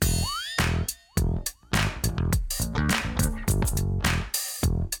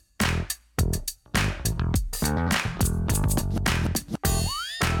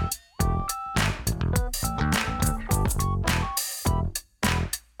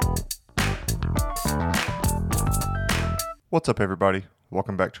What's up, everybody?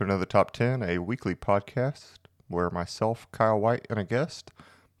 Welcome back to another Top 10, a weekly podcast where myself, Kyle White, and a guest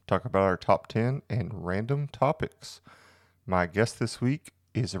talk about our top 10 and random topics. My guest this week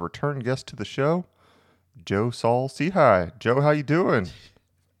is a return guest to the show, Joe Saul-Sehy. Joe, how you doing?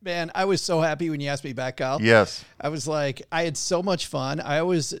 Man, I was so happy when you asked me back, Kyle. Yes. I was like, I had so much fun. I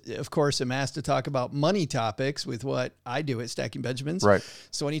always, of course, am asked to talk about money topics with what I do at Stacking Benjamins. Right.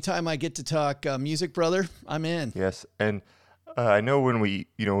 So anytime I get to talk music, brother, I'm in. Yes. And I know when we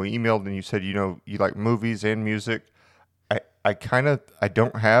emailed and you said, you like movies and music. I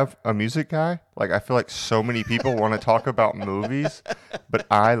don't have a music guy. Like, I feel like so many people want to talk about movies, but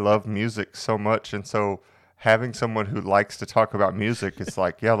I love music so much. And so having someone who likes to talk about music is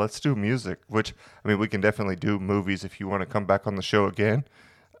like, yeah, let's do music, which, I mean, we can definitely do movies if you want to come back on the show again.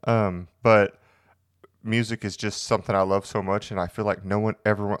 But music is just something I love so much. And I feel like no one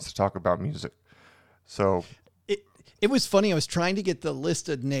ever wants to talk about music. So It was funny. I was trying to get the list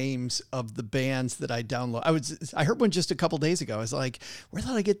of names of the bands that I download. I heard one just a couple days ago. I was like, where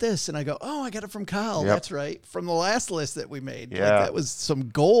did I get this? And I go, oh, I got it from Kyle. Yep. That's right. From the last list that we made. Yeah. Like, that was some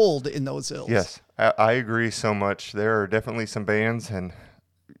gold in those hills. yes, I agree so much. There are definitely some bands, and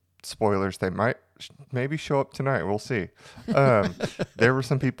spoilers, they might maybe show up tonight. We'll see. There were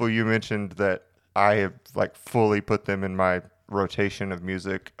some people you mentioned that I have like fully put them in my rotation of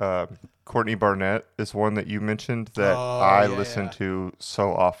music. Courtney Barnett is one that you mentioned that I listen to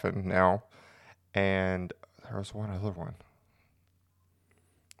so often now. And there was one other one.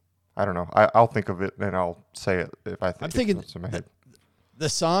 I don't know. I'll think of it and I'll say it if I think I'm thinking it's in my head. the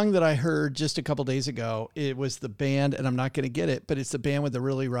song that I heard just a couple days ago, it was the band, and I'm not going to get it, but it's the band with the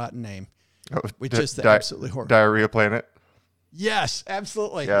really rotten name. With just the absolutely horrible. Diarrhea Planet. Yes,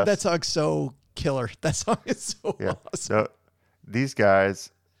 absolutely. Yes. That song's so killer. That song is so awesome. So these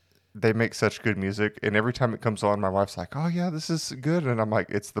guys, they make such good music, and every time it comes on, my wife's like, "Oh yeah, this is good," and I'm like,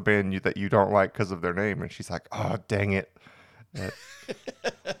 "It's the band that you don't like because of their name," and she's like, "Oh dang it!"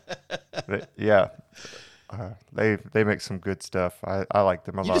 But yeah, they make some good stuff. I like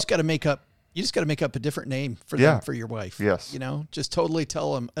them a lot. You just got to make up. You just got to make up a different name for them for your wife. Yes. Just totally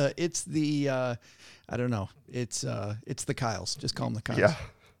tell them it's the I don't know. It's the Kyles. Just call them the Kyles.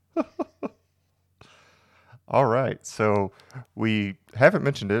 Yeah. All right. So we haven't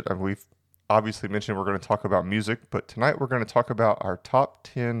mentioned it. And we've obviously mentioned we're going to talk about music, but tonight we're going to talk about our top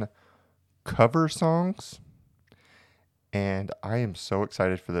 10 cover songs. And I am so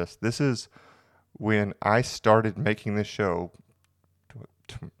excited for this. This is when I started making this show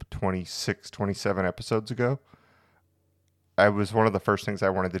 26, 27 episodes ago. I was one of the first things I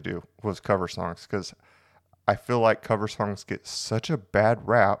wanted to do was cover songs, because I feel like cover songs get such a bad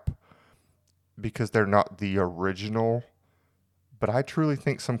rap because they're not the original, but I truly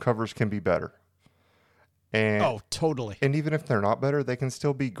think some covers can be better. And oh, totally. And even if they're not better, they can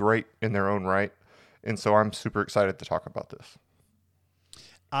still be great in their own right. And so I'm super excited to talk about this.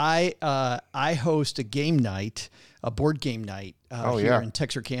 I host a game night, a board game night here in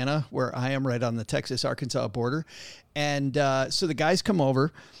Texarkana, where I am, right on the Texas-Arkansas border. And so the guys come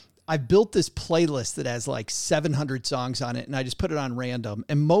over. I built this playlist that has like 700 songs on it, and I just put it on random.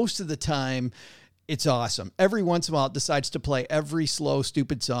 And most of the time, it's awesome. Every once in a while, it decides to play every slow,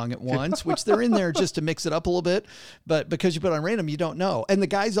 stupid song at once, which they're in there just to mix it up a little bit. But because you put it on random, you don't know. And the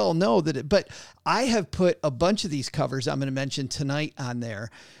guys all know that but I have put a bunch of these covers I'm going to mention tonight on there.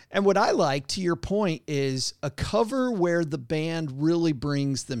 And what I like, to your point, is a cover where the band really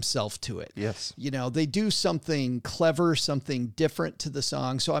brings themselves to it. Yes. They do something clever, something different to the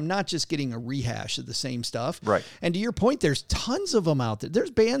song. So I'm not just getting a rehash of the same stuff. Right. And to your point, there's tons of them out there. There's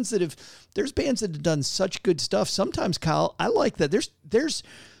bands that have done such good stuff. Sometimes, Kyle, I like that. There's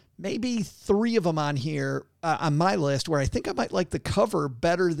maybe 3 of them on here on my list where I think I might like the cover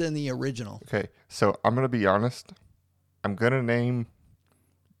better than the original. Okay. So I'm going to be honest. I'm going to name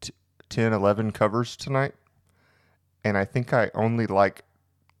 10, 11 covers tonight, and I think I only like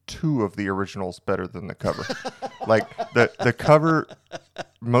 2 of the originals better than the cover. Like the cover,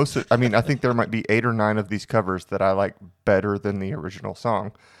 I think there might be 8 or 9 of these covers that I like better than the original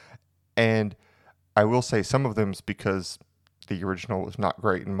song. And I will say some of them is because the original was not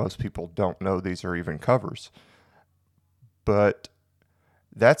great, and most people don't know these are even covers. But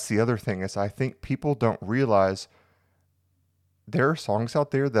that's the other thing, is I think people don't realize there are songs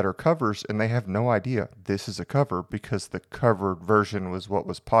out there that are covers, and they have no idea this is a cover because the covered version was what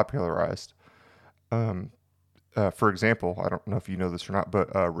was popularized. For example, I don't know if you know this or not,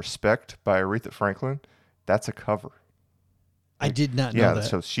 but Respect by Aretha Franklin, that's a cover. I did not know that. Yeah,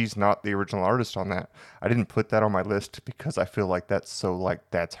 so she's not the original artist on that. I didn't put that on my list because I feel like that's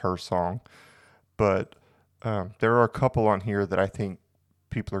her song. But There are a couple on here that I think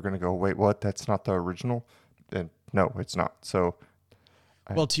people are going to go, wait, what? That's not the original? And no, it's not. So,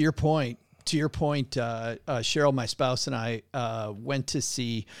 well, to your point, Cheryl, my spouse, and I went to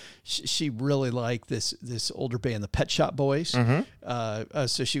see. She really liked this older band, the Pet Shop Boys. Mm-hmm.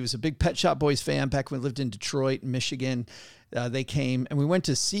 So she was a big Pet Shop Boys fan back when we lived in Detroit, Michigan. They came and we went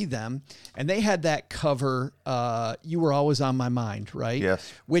to see them, and they had that cover, "You Were Always on My Mind," right?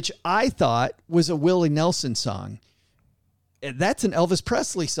 Yes. Which I thought was a Willie Nelson song. That's an Elvis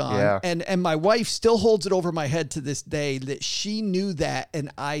Presley song. Yeah. And my wife still holds it over my head to this day that she knew that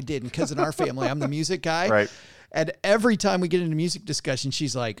and I didn't, because in our family, I'm the music guy. Right. And every time we get into music discussion,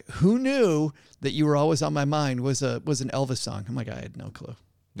 she's like, who knew that You Were Always on My Mind was an Elvis song? I'm like, I had no clue.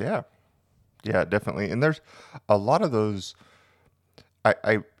 Yeah. Yeah, definitely. And there's a lot of those.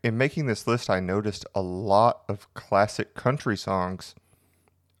 I in making this list, I noticed a lot of classic country songs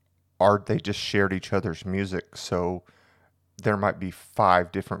they just shared each other's music. So there might be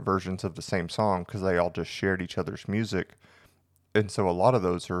 5 different versions of the same song because they all just shared each other's music. And so a lot of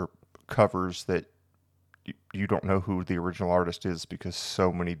those are covers that you don't know who the original artist is because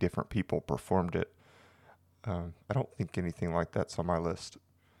so many different people performed it. I don't think anything like that's on my list,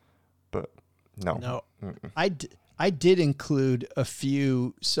 but no. No, I did include a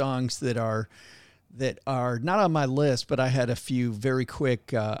few songs that are not on my list, but I had a few very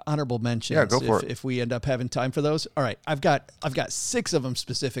quick honorable mentions. Yeah, go for it. If we end up having time for those. All right, I've got 6 of them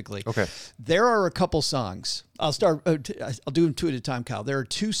specifically. Okay. There are a couple songs. I'll start. I'll do them 2 at a time, Kyle. There are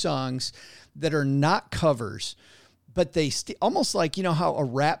 2 songs that are not covers, but they almost like, you know how a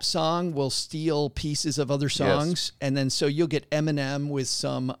rap song will steal pieces of other songs. Yes. And then so you'll get Eminem with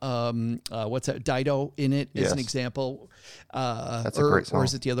some, what's that, Dido in it as an example. That's a great song. Or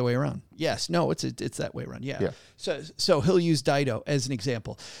is it the other way around? Yes. No, it's that way around. Yeah. So he'll use Dido as an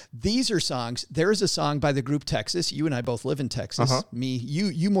example. These are songs. There is a song by the group Texas. You and I both live in Texas. Uh-huh.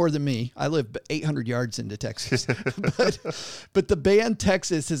 You more than me. I live 800 yards into Texas. but the band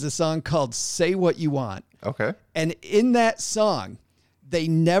Texas has a song called Say What You Want. Okay. And in that song, they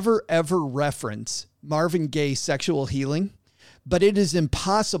never, ever reference Marvin Gaye's Sexual Healing, but it is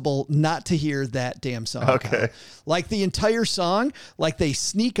impossible not to hear that damn song. Okay. Like the entire song, like they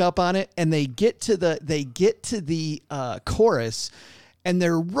sneak up on it and they get to the chorus and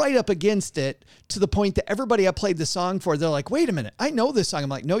they're right up against it to the point that everybody I played the song for, they're like, wait a minute, I know this song. I'm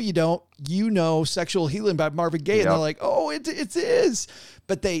like, no, you don't. You know Sexual Healing by Marvin Gaye. Yep. And they're like, oh, it is.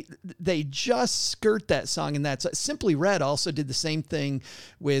 But they just skirt that song. And that's Simply Red also did the same thing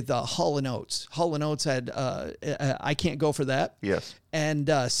with Hall & Oates. Hall & Oates had I Can't Go For That. Yes.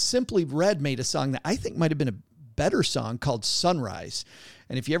 And Simply Red made a song that I think might have been a better song called Sunrise.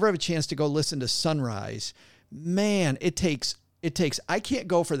 And if you ever have a chance to go listen to Sunrise, man, it takes I Can't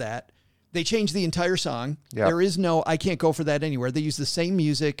Go For That. They changed the entire song. Yep. There is no I Can't Go For That anywhere. They use the same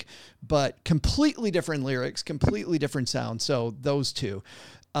music, but completely different lyrics, completely different sound. So those 2.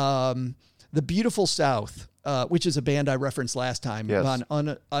 The Beautiful South, which is a band I referenced last time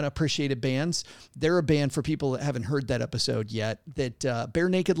on Unappreciated Bands. They're a band for people that haven't heard that episode yet, that Bare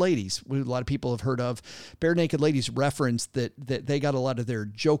Naked Ladies, a lot of people have heard of. Bare Naked Ladies referenced that they got a lot of their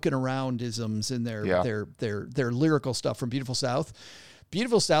joking around isms in their lyrical stuff from Beautiful South.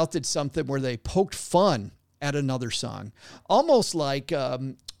 Beautiful South did something where they poked fun at another song, almost like,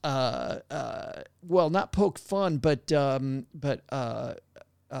 well, not poke fun, but I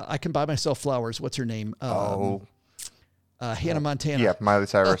Can Buy Myself Flowers. What's her name? Hannah Montana. Yeah, Miley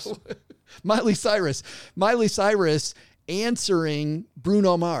Cyrus. Miley Cyrus answering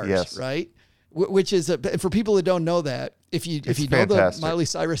Bruno Mars, right? Which is for people that don't know that, if you know the Miley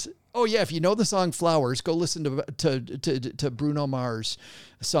Cyrus. Oh yeah, if you know the song Flowers, go listen to Bruno Mars,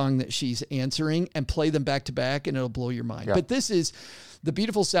 a song that she's answering, and play them back to back, and it'll blow your mind. Yeah. But this is The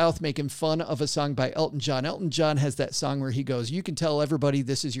Beautiful South making fun of a song by Elton John. Elton John has that song where he goes, "You can tell everybody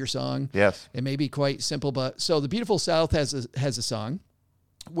this is your song." Yes, it may be quite simple, but so The Beautiful South has a song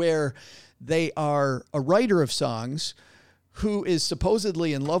where they are a writer of songs who is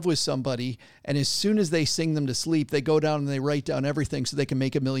supposedly in love with somebody, and as soon as they sing them to sleep, they go down and they write down everything so they can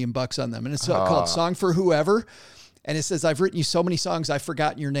make $1 million on them. And it's called Song for Whoever. And it says, "I've written you so many songs, I've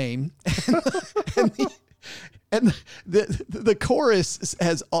forgotten your name." and the chorus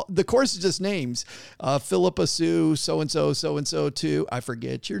the chorus is just names. Philippa Sue, so-and-so too. I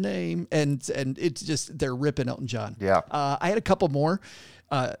forget your name. And it's just, they're ripping Elton John. Yeah. I had a couple more.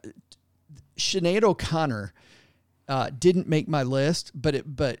 Sinead O'Connor didn't make my list, but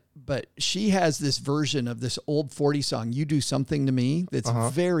she has this version of this old 40 song, "You Do Something to Me," that's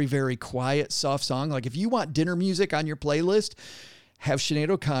very, very quiet, soft song. Like if you want dinner music on your playlist, have Sinead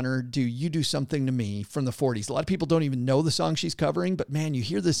O'Connor do You Do Something to Me from the 40s. A lot of people don't even know the song she's covering, but man, you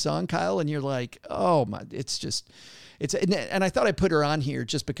hear this song, Kyle, and you're like, oh my, and I thought I'd put her on here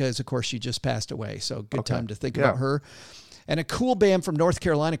just because, of course, she just passed away. So good time to think about her. And a cool band from North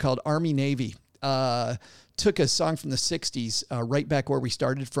Carolina called Army Navy took a song from the 60s, right back where we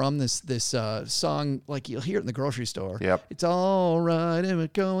started from, this song, like you'll hear it in the grocery store. Yep. It's all right, and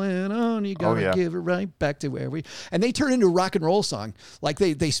it's going on, you gotta give it right back to where we... And they turn into a rock and roll song. Like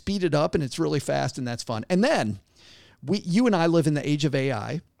they speed it up, and it's really fast, and that's fun. And then, you and I live in the age of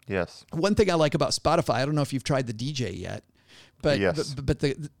AI. Yes. One thing I like about Spotify, I don't know if you've tried the DJ yet, but yes. but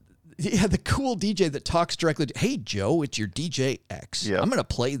the cool DJ that talks directly to, hey, Joe, it's your DJ X. Yep. I'm going to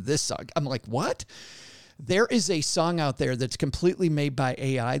play this song. I'm like, what? There is a song out there that's completely made by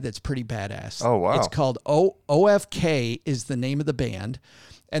AI that's pretty badass. Oh, wow. It's called OFK is the name of the band.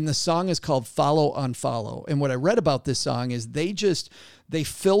 And the song is called Follow Unfollow. And what I read about this song is they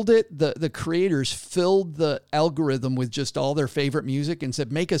filled it, the creators filled the algorithm with just all their favorite music and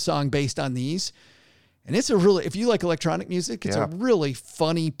said, make a song based on these. And it's if you like electronic music, it's a really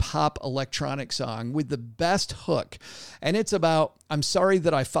funny pop electronic song with the best hook. And it's about, I'm sorry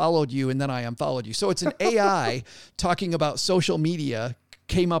that I followed you and then I unfollowed you. So it's an AI talking about social media,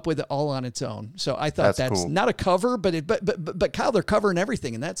 came up with it all on its own. So I thought that's cool. Not a cover, but Kyle, they're covering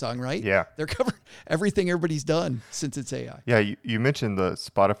everything in that song, right? Yeah. They're covering everything everybody's done since it's AI. Yeah, you mentioned the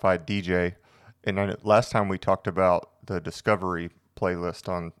Spotify DJ, and last time we talked about the Discovery playlist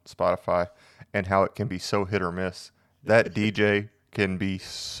on Spotify and how it can be so hit or miss. That DJ can be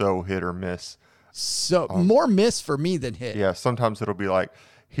so hit or miss. So more miss for me than hit. Yeah, sometimes it'll be like,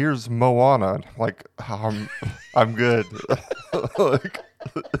 here's Moana. Like, I'm good.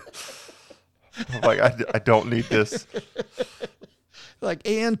 I don't need this. Like,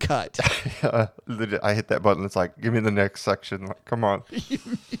 and cut. I hit that button. It's like, give me the next section. Like, come on.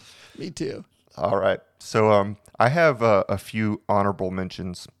 Me too. All right. So I have a few honorable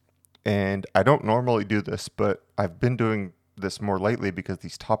mentions. And I don't normally do this, but I've been doing this more lately because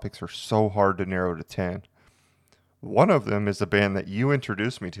these topics are so hard to narrow to 10. One of them is a band that you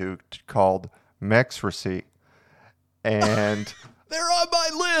introduced me to called Mexracy. And they're on my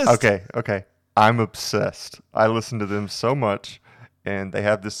list. Okay. I'm obsessed. I listen to them so much. And they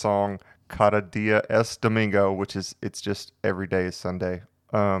have this song, Cada Dia es Domingo, which is, it's just Every Day is Sunday,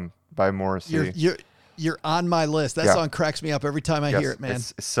 by Morrissey. You're on my list. That song cracks me up every time I hear it, man.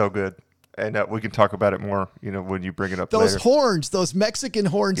 It's so good. And we can talk about it more, when you bring it up those later. Horns, those Mexican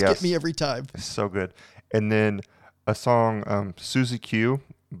horns get me every time. It's so good. And then a song, Susie Q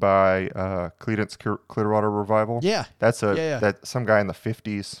by Creedence Clearwater Revival. Yeah. That's that some guy in the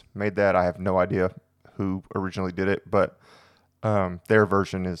 50s made that. I have no idea who originally did it, but their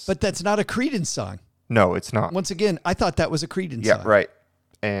version is... But that's not a Creedence song. No, it's not. Once again, I thought that was a Creedence song. Yeah, right.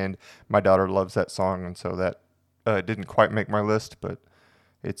 And my daughter loves that song, and so that didn't quite make my list, but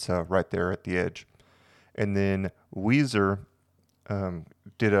it's right there at the edge. And then Weezer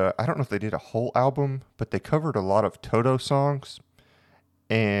did I don't know if they did a whole album, but they covered a lot of Toto songs,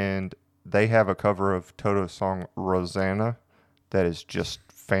 and they have a cover of Toto's song Rosanna that is just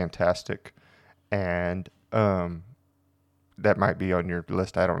fantastic. And that might be on your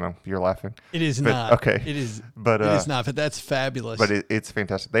list. I don't know. You're laughing. It is not. Okay. It is. But it is not. But that's fabulous. But it's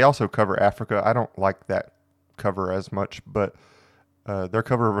fantastic. They also cover Africa. I don't like that cover as much, but their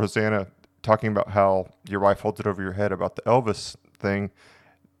cover of Rosanna, talking about how your wife holds it over your head about the Elvis thing.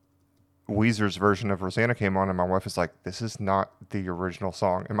 Weezer's version of Rosanna came on, and my wife was like, "This is not the original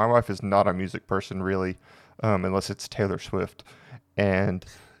song." And my wife is not a music person, really, unless it's Taylor Swift. And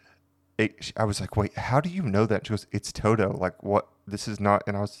I was like, wait, how do you know that? She goes, it's Toto. Like, what? This is not.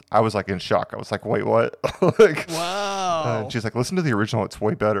 And I was like in shock. I was like, wait, what? Like, wow. She's like, listen to the original. It's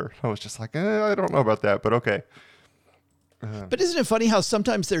way better. I was just like, I don't know about that, but okay. But isn't it funny how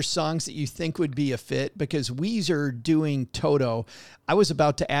sometimes there's songs that you think would be a fit? Because Weezer doing Toto, I was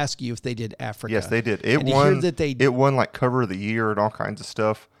about to ask you if they did Africa. Yes, they did. It won like cover of the year and all kinds of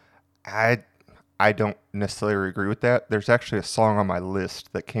stuff. I don't necessarily agree with that. There's actually a song on my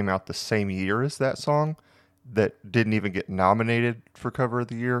list that came out the same year as that song that didn't even get nominated for cover of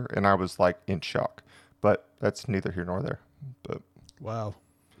the year, and I was like in shock. But that's neither here nor there. But wow.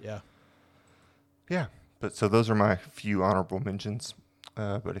 Yeah. Yeah. But so those are my few honorable mentions.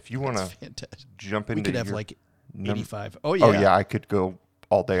 But if you want to jump into, we could have like 85. Oh yeah. Oh yeah, I could go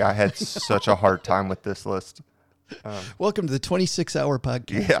all day. I had such a hard time with this list. Welcome to the 26-hour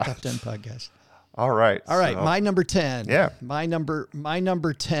podcast. Yeah. Top 10 podcast. All right. My number 10. Yeah. My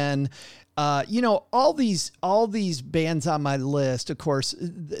number 10. All these bands on my list, of course,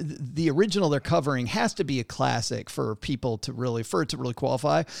 the original they're covering has to be a classic for people to really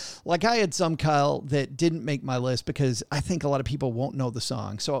qualify. Like I had some, Kyle, that didn't make my list because I think a lot of people won't know the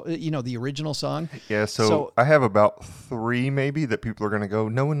song. So, the original song. Yeah. So I have about 3 maybe that people are going to go,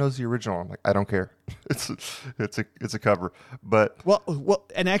 no one knows the original. I'm like, I don't care. It's a cover, but well,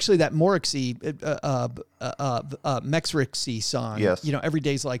 and actually that Mexrixy song, yes. Every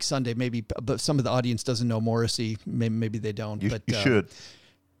Day's Like Sunday, maybe, but some of the audience doesn't know Morrissey. Maybe they don't. You should.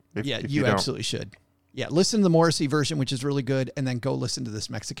 If you absolutely should. Yeah, listen to the Morrissey version, which is really good, and then go listen to this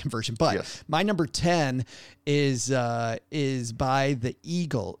Mexican version. But yes. My number 10 is by the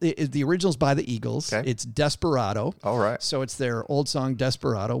Eagles. The original's by the Eagles. Okay. It's Desperado. All right. So it's their old song,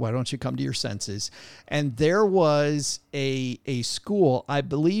 Desperado. Why don't you come to your senses? And there was a school, I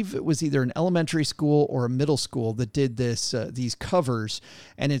believe it was either an elementary school or a middle school that did these covers,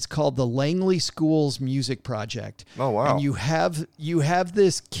 and it's called the Langley Schools Music Project. Oh, wow. And you have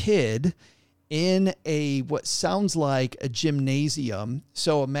this kid in what sounds like a gymnasium.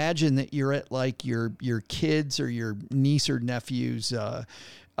 So imagine that you're at like your kids or your niece or nephew's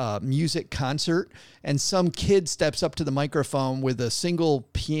music concert, and some kid steps up to the microphone with a single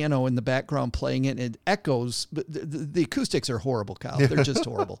piano in the background playing it, and it echoes. But the acoustics are horrible, Kyle. They're just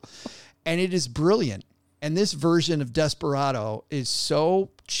horrible. And it is brilliant. And this version of Desperado is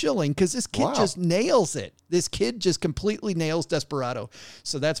so chilling because this kid just nails it. This kid just completely nails Desperado.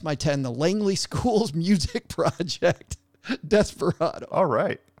 So that's my 10, the Langley Schools Music Project, Desperado. All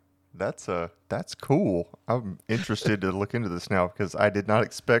right. That's cool. I'm interested to look into this now because I did not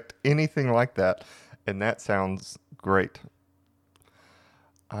expect anything like that. And that sounds great.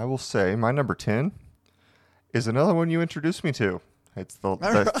 I will say my number 10 is another one you introduced me to. It's the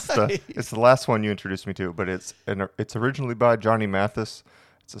last one you introduced me to, but it's originally by Johnny Mathis.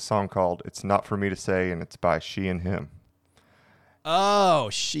 It's a song called "It's Not For Me to Say," and it's by She and Him. Oh,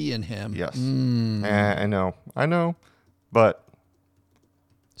 She and Him. Yes, I know, but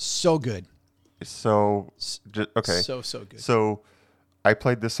so good. So okay, so good. So I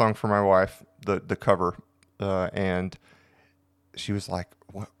played this song for my wife, the cover, and she was like,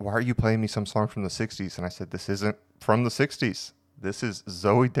 "Why are you playing me some song from the '60s?" And I said, "This isn't from the '60s. This is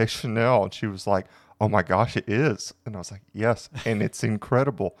Zooey Deschanel." And she was like, "Oh my gosh, it is." And I was like, "Yes." And it's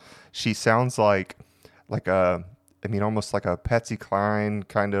incredible. She sounds like almost like a Patsy Cline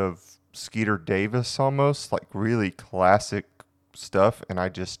kind of Skeeter Davis, almost like really classic stuff. And I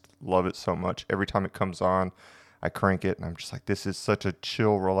just love it so much. Every time it comes on, I crank it and I'm just like, this is such a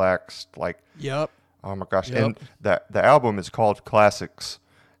chill, relaxed, like, yep. Oh my gosh. Yep. And the album is called Classics.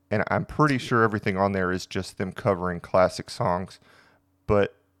 And I'm pretty sure everything on there is just them covering classic songs.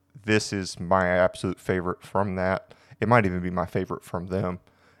 But this is my absolute favorite from that. It might even be my favorite from them.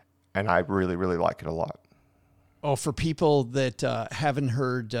 And I really, really like it a lot. Oh, for people that haven't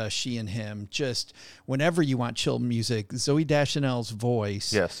heard She and Him, just whenever you want chill music, Zooey Deschanel's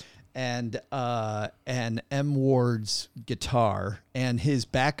voice. Yes. And M. Ward's guitar and his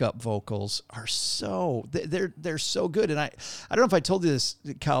backup vocals are they're so good. And I don't know if I told you this,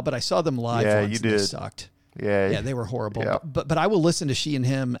 Kyle, but I saw them live once. You did. They sucked. Yeah, they were horrible. Yeah. But I will listen to She and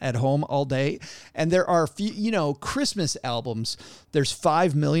Him at home all day. And there are Christmas albums. There's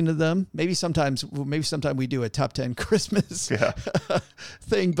 5 million of them. Maybe sometime we do a top 10 Christmas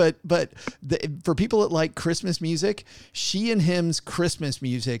thing. But for people that like Christmas music, She and Him's Christmas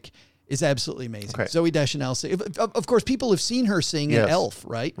music is absolutely amazing. Okay. Zooey Deschanel. Of course, people have seen her sing at Elf,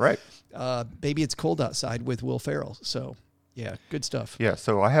 right? Right. Baby It's Cold Outside with Will Ferrell. So, yeah, good stuff. Yeah,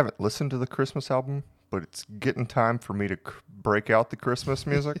 so I haven't listened to the Christmas album, but it's getting time for me to break out the Christmas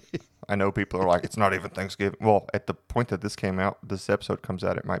music. I know people are like, it's not even Thanksgiving. Well, at the point that this episode comes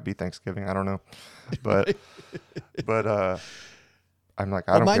out, it might be Thanksgiving. I don't know. But I'm like,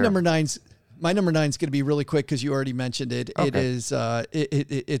 I don't care. My number nine's going to be really quick because you already mentioned it. Okay. It is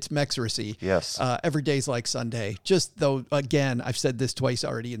it's Mexrixy. Yes. Every Day's Like Sunday. Just though, again, I've said this twice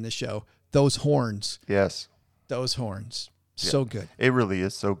already in this show. Those horns. Yes. Those horns. So good. It really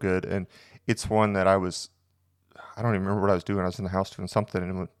is so good. And it's one that I don't even remember what I was doing. I was in the house doing something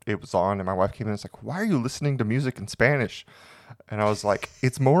and it was on and my wife came in and was like, "Why are you listening to music in Spanish?" And I was like,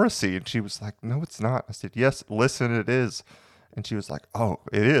 "It's Morrissey." And she was like, "No, it's not." I said, "Yes, listen, it is." And she was like, "Oh,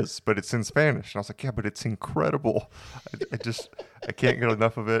 it is, but it's in Spanish." And I was like, "Yeah, but it's incredible." I can't get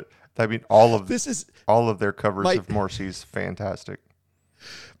enough of it. I mean, all of their covers of Morrissey's fantastic.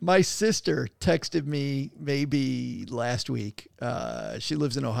 My sister texted me maybe last week. She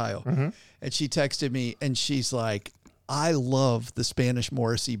lives in Ohio. Mm-hmm. And she texted me and she's like, I love the Spanish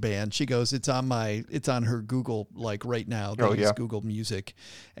Morrissey band. She goes, it's on her Google, like right now. They use Google Music.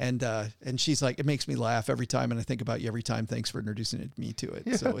 And she's like, it makes me laugh every time. And I think about you every time. Thanks for introducing me to it.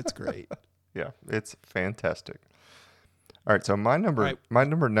 Yeah. So it's great. Yeah, it's fantastic. All right. So my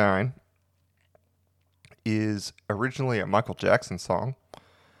number 9 is originally a Michael Jackson song,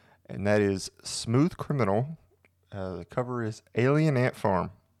 and that is Smooth Criminal. The cover is Alien Ant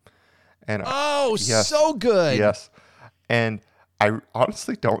Farm. And so good. Yes. And I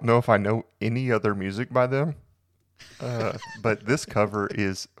honestly don't know if I know any other music by them, but this cover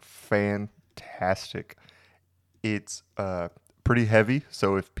is fantastic. It's pretty heavy,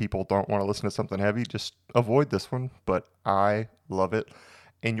 so if people don't want to listen to something heavy, just avoid this one, but I love it.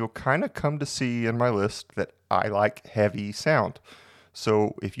 And you'll kind of come to see in my list that I like heavy sound.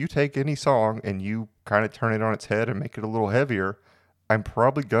 So if you take any song and you kind of turn it on its head and make it a little heavier, I'm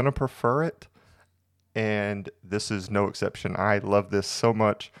probably going to prefer it. And this is no exception. I love this so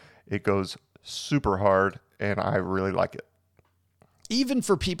much. It goes super hard, and I really like it. Even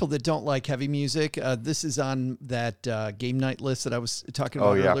for people that don't like heavy music, this is on that game night list that I was talking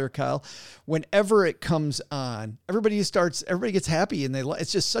about earlier, Kyle. Whenever it comes on, everybody gets happy, and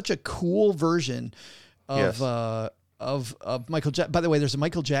it's just such a cool version of Michael Jackson. By the way, there's a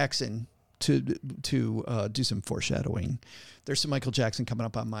Michael Jackson to do some foreshadowing. There's some Michael Jackson coming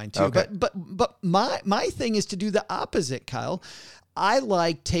up on mine too. Okay. But my thing is to do the opposite, Kyle. I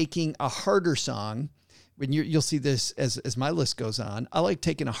like taking a harder song. When you'll see this as my list goes on, I like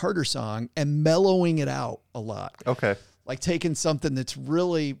taking a harder song and mellowing it out a lot. Okay. Like taking something that's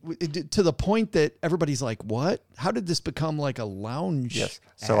really to the point that everybody's like, what? How did this become like a lounge? Yes.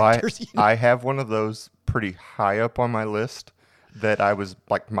 So I have one of those pretty high up on my list that I was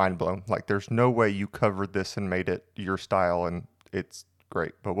like mind blown. Like there's no way you covered this and made it your style, and it's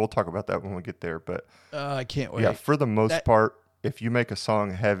great. But we'll talk about that when we get there. But I can't wait. Yeah, for the most part, if you make a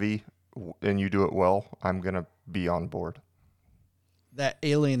song heavy and you do it well, I'm going to be on board. That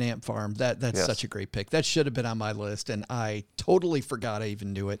Alien Ant Farm, that's such a great pick. That should have been on my list, and I totally forgot I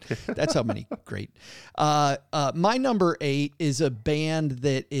even knew it. That's how many great. My number 8 is a band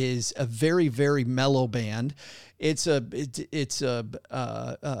that is a very, very mellow band. It's just a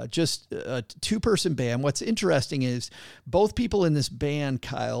 2-person band. What's interesting is both people in this band,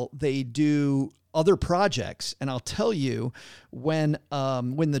 Kyle, they do other projects. And I'll tell you, when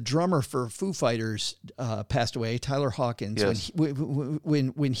the drummer for Foo Fighters passed away, Tyler Hawkins,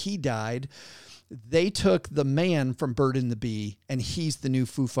 when he died, they took the man from Bird and the Bee, and he's the new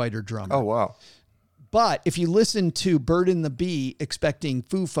Foo Fighter drummer. Oh, wow. But if you listen to Bird and the Bee expecting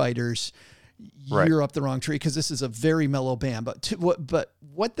Foo Fighters, you're up the wrong tree, because this is a very mellow band. But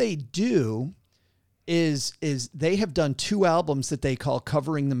what they do is they have done 2 albums that they call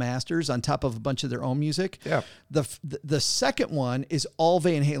Covering the Masters on top of a bunch of their own music. Yeah. The second one is all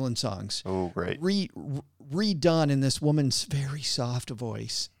Van Halen songs. Oh, great. Redone in this woman's very soft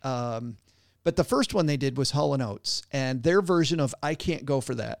voice. But the first one they did was Hall & Oates, and their version of I Can't Go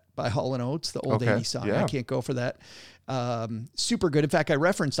For That by Hall & Oates, the old 80s song. Yeah. I Can't Go For That. Super good. In fact, I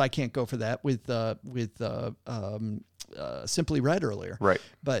referenced I Can't Go For That with Simply Red earlier. Right.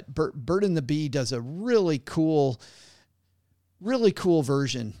 But Bird and the Bee does a really cool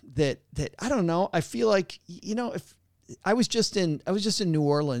version that I don't know. I feel like, if I was just in New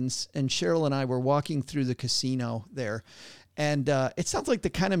Orleans, and Cheryl and I were walking through the casino there, and it sounds like the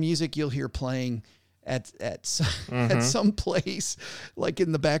kind of music you'll hear playing at some place, like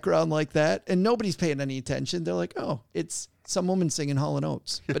in the background like that, and nobody's paying any attention. They're like, oh, it's some woman singing Hall &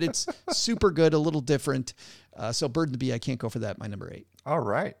 Oates, but it's super good, a little different. So Bird and the Bee, I Can't Go For That, my number 8. All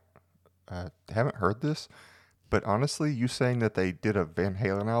right. Haven't heard this, but honestly, you saying that they did a Van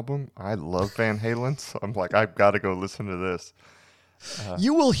Halen album, I love Van Halen, so I'm like, I've got to go listen to this.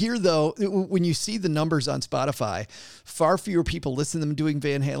 You will hear, though, when you see the numbers on Spotify, far fewer people listen to them doing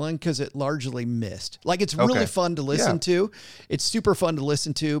Van Halen because it largely missed. Like, it's really fun to listen to. It's super fun to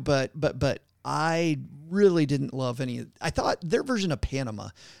listen to, but I really didn't love any. I thought their version of Panama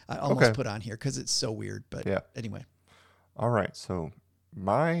I almost put on here because it's so weird. But anyway. All right. So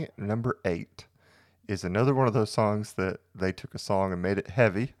my number 8 is another one of those songs that they took a song and made it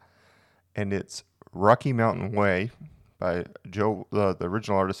heavy, and it's Rocky Mountain Way by Joe. The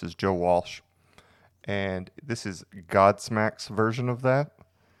original artist is Joe Walsh, and this is Godsmack's version of that.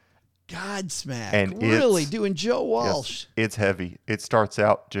 Godsmack, and really doing Joe Walsh. Yes, it's heavy. It starts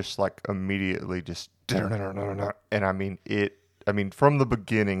out just like immediately just, and I mean from the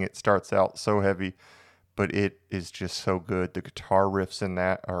beginning it starts out so heavy, but it is just so good. The guitar riffs in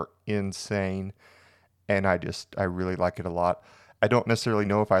that are insane, and I really like it a lot. I don't necessarily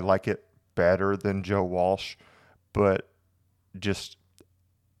know if I like it better than Joe Walsh, but just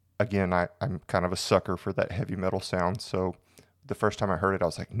again, I'm kind of a sucker for that heavy metal sound. So the first time I heard it, I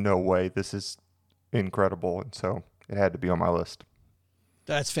was like, no way, this is incredible. And so it had to be on my list.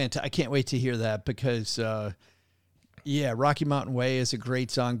 That's fantastic. I can't wait to hear that because, Rocky Mountain Way is a great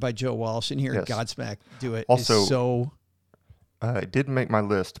song by Joe Walsh, and hearing Godsmack do it also, is so... it didn't make my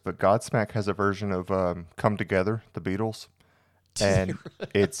list, but Godsmack has a version of Come Together, the Beatles, and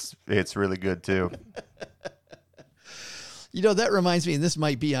it's really good too. That reminds me, and this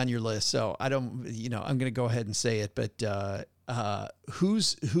might be on your list, so I don't, I'm going to go ahead and say it, but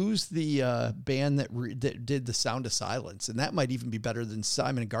who's the band that did The Sound of Silence? And that might even be better than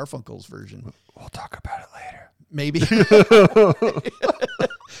Simon and Garfunkel's version. We'll talk about it later. Maybe.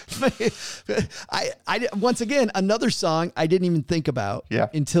 I once again, another song I didn't even think about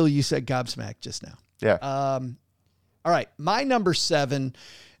until you said Gobsmack just now. Yeah. All right. My number 7,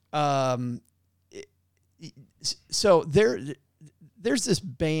 so there's this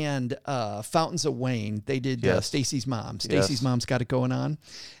band, Fountains of Wayne. They did Stacy's Mom. Stacy's Mom's Got It Going On.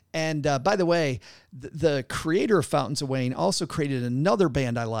 And by the way, the creator of Fountains of Wayne also created another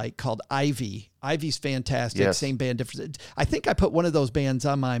band I like called Ivy. Ivy's fantastic. Yes. Same band, different. I think I put one of those bands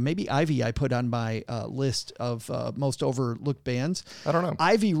on maybe Ivy I put on my list of most overlooked bands. I don't know.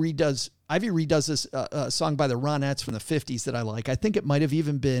 Ivy redoes this song by the Ronettes from the 50s that I like. I think it might have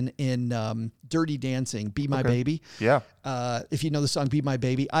even been in Dirty Dancing, Be My Baby. Yeah. If you know the song Be My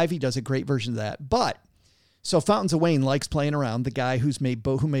Baby, Ivy does a great version of that. But so Fountains of Wayne likes playing around, the guy who made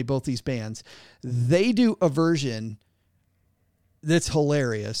both these bands. They do a version that's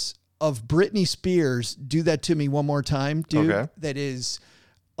hilarious of Britney Spears' Do That To Me One More Time, dude. Okay. That is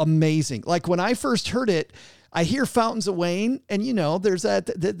amazing. Like when I first heard it, I hear Fountains of Wayne, and there's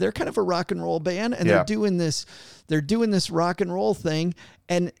they're kind of a rock and roll band, and they're doing this rock and roll thing,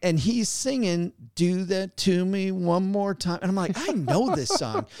 and he's singing "Do That To Me One More Time," and I'm like, I know this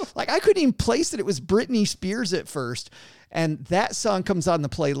song. Like I couldn't even place that it was Britney Spears at first, and that song comes on the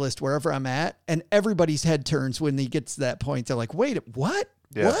playlist wherever I'm at, and everybody's head turns when he gets to that point. They're like, wait, what?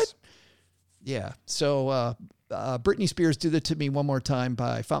 Yes. What? Yeah. So Britney Spears' "Do That To Me One More Time"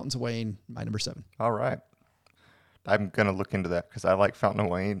 by Fountains of Wayne, my number 7. All right. I'm going to look into that because I like Fountain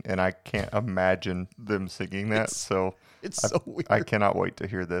of Wayne, and I can't imagine them singing that. It's so weird. I cannot wait to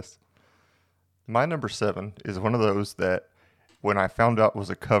hear this. My number 7 is one of those that when I found out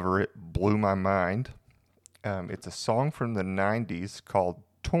was a cover, it blew my mind. It's a song from the 90s called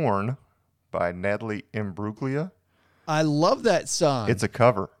Torn by Natalie Imbruglia. I love that song. It's a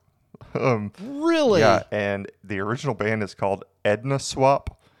cover. Really? Yeah, and the original band is called Edna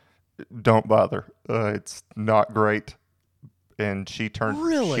Swap. Don't bother. It's not great. And she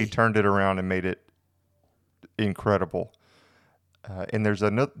turned it around and made it incredible. And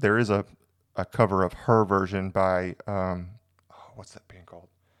there is a cover of her version by what's that band called?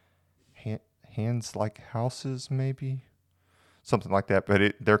 Hands Like Houses, maybe something like that.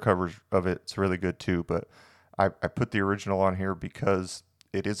 But their cover of it's really good too. But I put the original on here because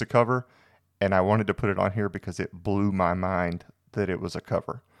it is a cover, and I wanted to put it on here because it blew my mind that it was a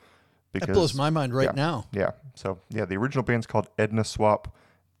cover. Because, that blows my mind now. Yeah. So, the original band's called Edna Swap.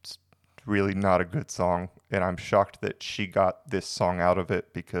 It's really not a good song, and I'm shocked that she got this song out of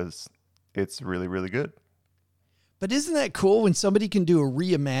it because it's really, really good. But isn't that cool when somebody can do a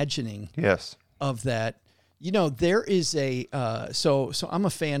reimagining of that? There is a so I'm a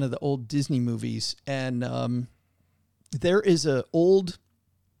fan of the old Disney movies, and there is a old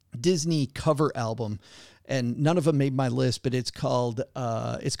Disney cover album, and none of them made my list, but it's called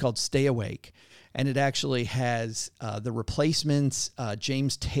Stay Awake, and it actually has the Replacements,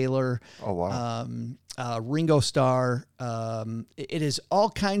 James Taylor, Ringo Starr. It is all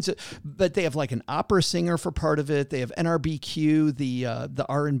kinds of, but they have like an opera singer for part of it. They have NRBQ, the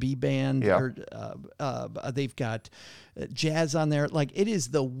R&B band. They've got jazz on there. Like it is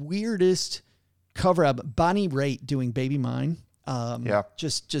the weirdest cover album. Bonnie Raitt doing Baby Mine.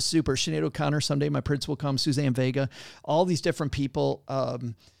 Just super. Sinead O'Connor, Someday My Prince Will Come, Suzanne Vega, all these different people.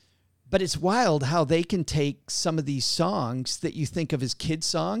 But it's wild how they can take some of these songs that you think of as kid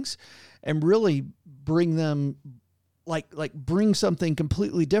songs and really bring them bring something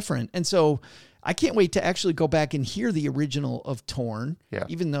completely different. And so I can't wait to actually go back and hear the original of Torn,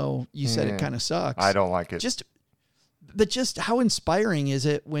 even though you said it kind of sucks. I don't like it. But just how inspiring is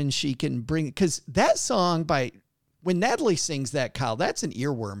it when she can bring, because that song when Natalie sings that, Kyle, that's an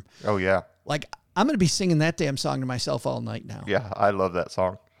earworm. Oh, yeah. Like, I'm going to be singing that damn song to myself all night now. Yeah, I love that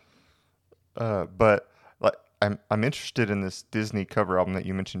song. But like, I'm interested in this Disney cover album that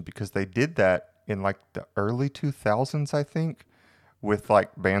you mentioned because they did that in like the early 2000s, I think, with like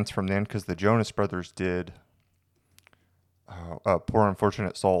bands from then, because the Jonas Brothers did Poor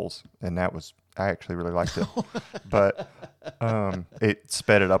Unfortunate Souls, and I actually really liked it, but it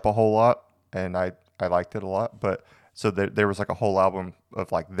sped it up a whole lot, and I liked it a lot. But so there was like a whole album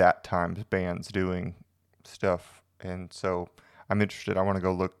of like that time's bands doing stuff, and so I'm interested. I want to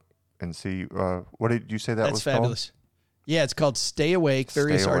go look and see. What did you say that was fabulous. Called? Yeah, it's called Stay Awake.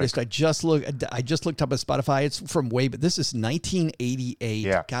 Various artists. I just looked up on Spotify. It's from but this is 1988.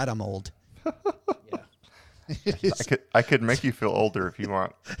 Yeah. God, I'm old. I could make you feel older if you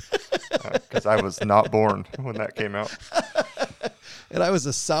want, because I was not born when that came out. And I was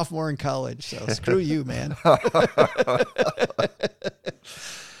a sophomore in college, so screw you, man.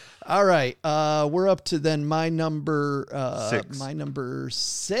 All right, we're up to then my number 6. My number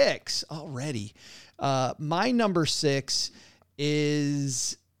 6 already. My number 6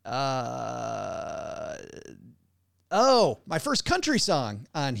 is my first country song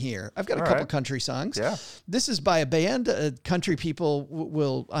on here. I've got a couple country songs. Yeah. This is by a band. Country people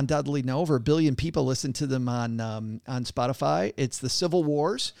will undoubtedly know. Over 1 billion people listen to them on Spotify. It's the Civil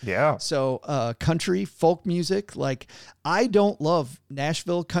Wars. Yeah. So country, folk music. Like, I don't love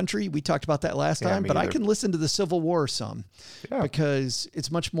Nashville country. We talked about that last time. But I can listen to the Civil War some because it's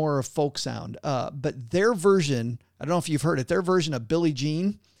much more a folk sound. But their version, I don't know if you've heard it, their version of Billie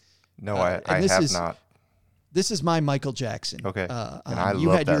Jean. No, I have not. This is my Michael Jackson. Okay. And I you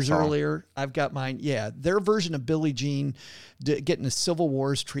love had that yours song. earlier. I've got mine. Yeah. Their version of Billie Jean getting a Civil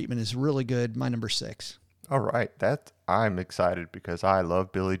Wars treatment is really good. My number 6. All right. I'm excited because I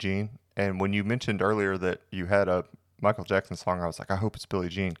love Billie Jean. And when you mentioned earlier that you had a Michael Jackson song, I was like, I hope it's Billie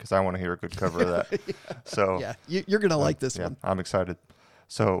Jean because I want to hear a good cover of that. So yeah, you're going to like this one. I'm excited.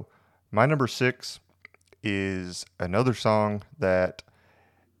 So my number 6 is another song that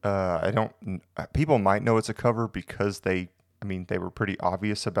people might know it's a cover because they were pretty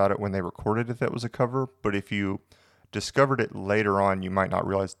obvious about it when they recorded it that was a cover, but if you discovered it later on, you might not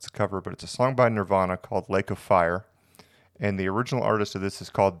realize it's a cover, but it's a song by Nirvana called Lake of Fire, and the original artist of this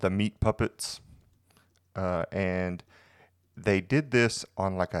is called The Meat Puppets, and they did this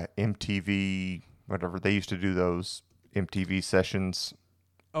on like a MTV, whatever, they used to do those MTV sessions.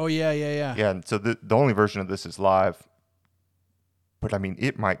 Oh, yeah. Yeah, and so the only version of this is live. But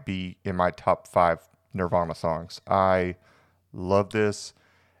it might be in my top 5 Nirvana songs. I love this.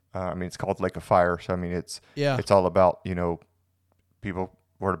 It's called Lake of Fire. So, it's all about, people,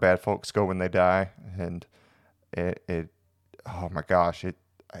 where the bad folks go when they die. And oh my gosh,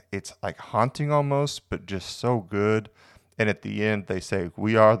 it's like haunting almost, but just so good. And at the end, they say,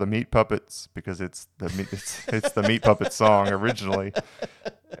 "We are the Meat Puppets," because it's the Meat Puppets song originally.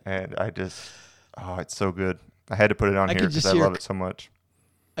 And it's so good. I had to put it on here because I love it so much.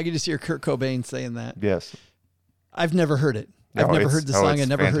 I could just hear Kurt Cobain saying that. Yes. I've never heard it. I've never heard the song. I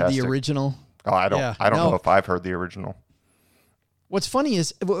never heard the original. Oh, I don't know if I've heard the original. What's funny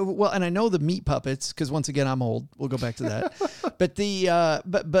is, and I know the Meat Puppets because once again I'm old. We'll go back to that.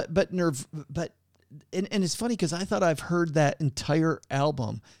 And it's funny because I thought I've heard that entire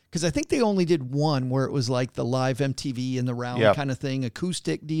album because I think they only did one where it was like the live MTV in the round kind of thing,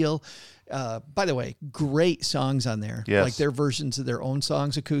 acoustic deal. By the way, great songs on there. Yes. Like their versions of their own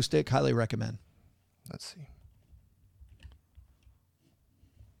songs, acoustic. Highly recommend. Let's see.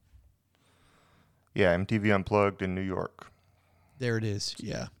 Yeah, MTV Unplugged in New York. There it is.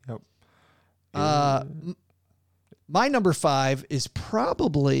 Yeah. Yep. My number 5 is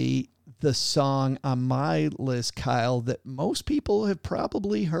probably the song on my list, Kyle, that most people have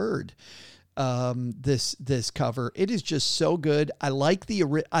probably heard. This cover. It is just so good. I love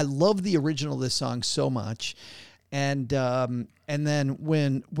the original of this song so much. And then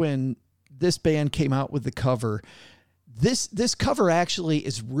when this band came out with the cover, this cover actually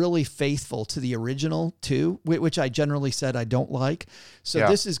is really faithful to the original too, which I generally said I don't like. So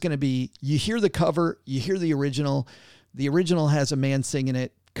this is going to be, you hear the cover, you hear the original. The original has a man singing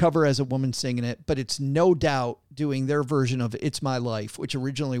it, cover has a woman singing it, but it's No Doubt doing their version of It's My Life, which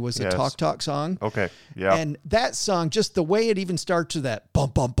originally was a Talk Talk song. Okay. Yeah. And that song, just the way it even starts with that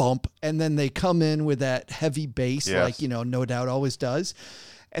bump, bump, bump, and then they come in with that heavy bass, like, No Doubt always does.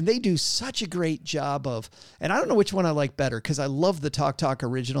 And they do such a great job of, and I don't know which one I like better because I love the Talk Talk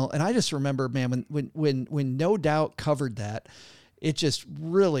original. And I just remember, man, when No Doubt covered that, it just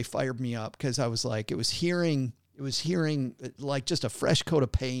really fired me up because I was like, it was hearing like just a fresh coat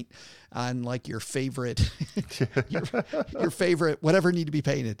of paint on like your favorite, your favorite, whatever need to be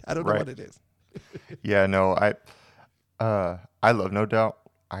painted. I don't know what it is. Yeah, no, I love No Doubt.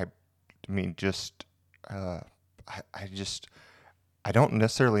 I don't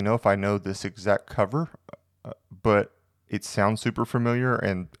necessarily know if I know this exact cover, but it sounds super familiar.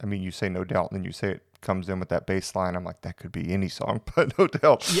 And you say No Doubt, and then you say it comes in with that bass line, I'm like, that could be any song, but no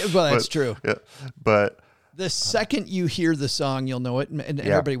doubt. Yeah, well, that's true. Yeah, but the second you hear the song, you'll know it, and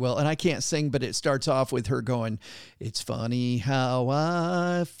everybody will. And I can't sing, but it starts off with her going, "It's funny how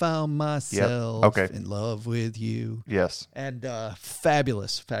I found myself in love with you." Yes. And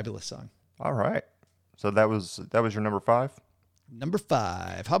fabulous, fabulous song. All right. So that was your number 5? Number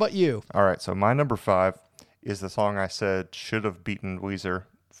 5. How about you? All right. So my number 5 is the song I said should have beaten Weezer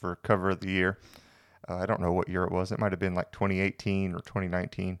for cover of the year. I don't know what year it was. It might have been like 2018 or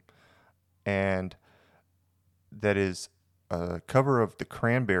 2019. And that is a cover of the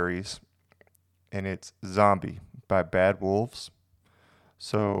Cranberries, and it's Zombie by Bad Wolves.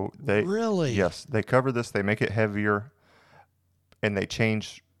 So they really, yes, they cover this. They make it heavier, and they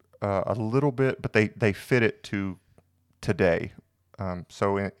change a little bit, but they fit it to today.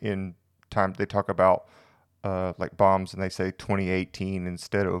 So in time, they talk about like bombs, and they say 2018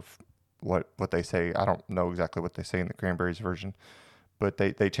 instead of what they say. I don't know exactly what they say in the Cranberries version, but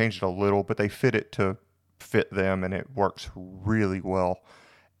they changed it a little, but they fit it to fit them, and it works really well.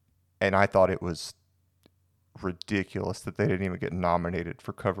 And I thought it was ridiculous that they didn't even get nominated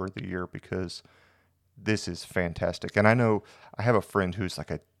for cover of the year, because this is fantastic. And I know I have a friend who's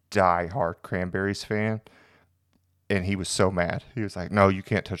like a die-hard Cranberries fan, and he was so mad. He was like, "No, you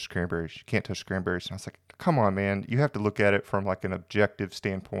can't touch the Cranberries. You can't touch the Cranberries." And I was like, "Come on, man. You have to look at it from like an objective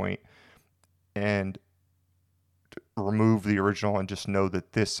standpoint and remove the original and just know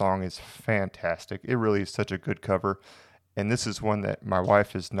that this song is fantastic." It really is such a good cover. And this is one that my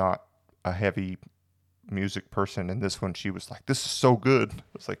wife is not a heavy music person, and this one she was like, "This is so good." I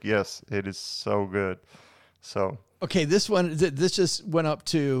was like, "Yes, it is so good." So okay, this one, this just went up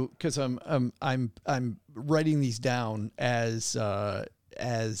to, because I'm writing these down as to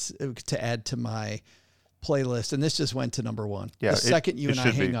add to my playlist, and this just went to number 1. Yeah, the second you and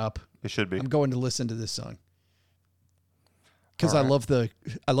I hang up, it should be. I'm going to listen to this song, because I love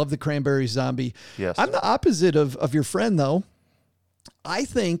the Cranberries Zombie. Yes, I'm the opposite of your friend though. I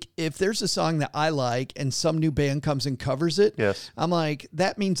think if there's a song that I like and some new band comes and covers it, yes, I'm like,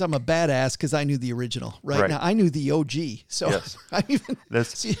 that means I'm a badass because I knew the original. Right now, I knew the OG. So yes. I even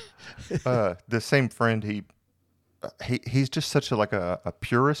the same friend. He's just such a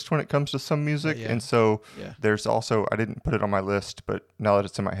purist when it comes to some music, and so there's also, I didn't put it on my list, but now that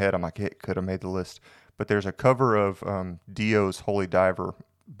it's in my head, I'm like, it could have made the list. But there's a cover of Dio's "Holy Diver"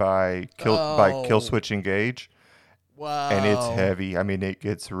 by Killswitch Engage. Wow. And it's heavy. I mean, it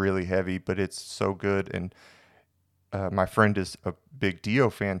gets really heavy, but it's so good. And my friend is a big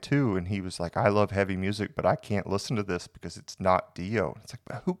Dio fan too, and he was like, "I love heavy music, but I can't listen to this because it's not Dio." It's like,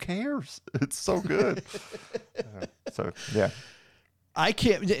 but who cares? It's so good. So yeah. I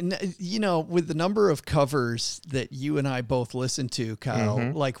can't, with the number of covers that you and I both listen to,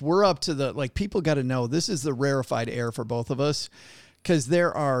 Kyle, like we're up to people got to know this is the rarefied air for both of us, because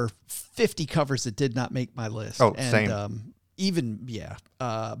there are 50 covers that did not make my list. Oh, and, same.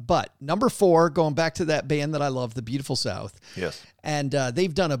 But number 4, going back to that band that I love, the Beautiful South. Yes. And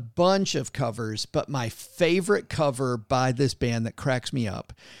they've done a bunch of covers, but my favorite cover by this band that cracks me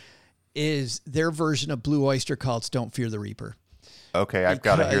up is their version of Blue Oyster Cult's "Don't Fear the Reaper." Okay, I've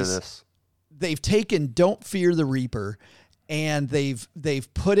got to hear this. They've taken "Don't Fear the Reaper" and they've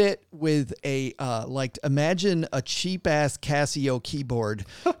put it with a imagine a cheap ass Casio keyboard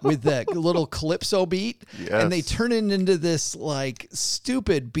with that little calypso beat, and they turn it into this like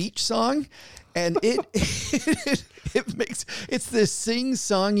stupid beach song, and it makes it's this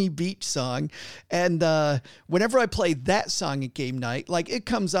sing-songy beach song, and whenever I play that song at game night, like it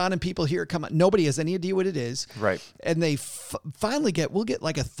comes on and people hear it come on, nobody has any idea what it is, right? And they we'll get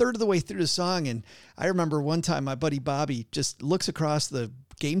like a third of the way through the song, and I remember one time my buddy Bobby just looks across the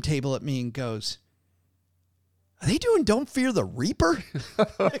game table at me and goes, "Are they doing Don't Fear the Reaper?"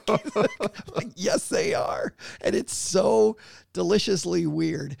 Like, yes, they are. And it's so deliciously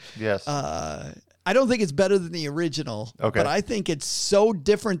weird. Yes. I don't think it's better than the original, but I think it's so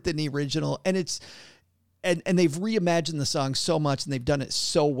different than the original. And and they've reimagined the song so much, and they've done it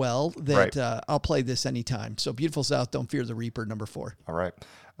so well that I'll play this anytime. So Beautiful South, Don't Fear the Reaper, number 4. All right.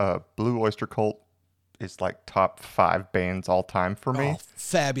 Blue Oyster Cult is like top 5 bands all time for me. Oh,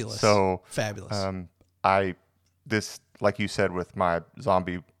 fabulous. So fabulous. This, like you said, with my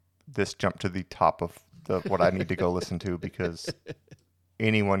Zombie, this jumped to the top of what I need to go listen to, because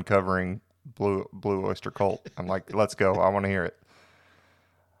anyone covering Blue Oyster Cult, I'm like, let's go. I want to hear it.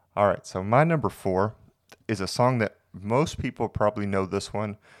 All right. So my number 4 is a song that most people probably know this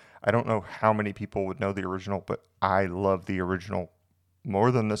one. I don't know how many people would know the original, but I love the original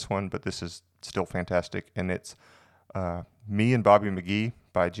more than this one, but this is still fantastic. And it's Me and Bobby McGee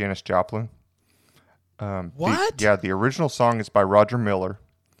by Janis Joplin. What? The original song is by Roger Miller.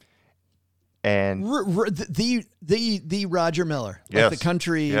 And the Roger Miller, yes, like the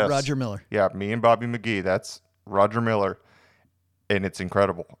country yes. Roger Miller. Yeah, Me and Bobby McGee. That's Roger Miller, and it's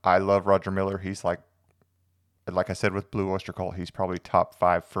incredible. I love Roger Miller. He's like I said with Blue Oyster Cult, he's probably top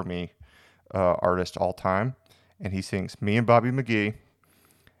 5 for me, artist all time. And he sings Me and Bobby McGee.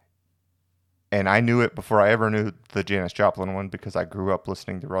 And I knew it before I ever knew the Janis Joplin one because I grew up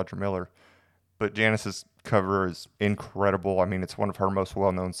listening to Roger Miller. But Janis's cover is incredible. I mean, it's one of her most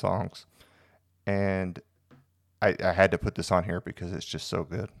well-known songs. And I had to put this on here because it's just so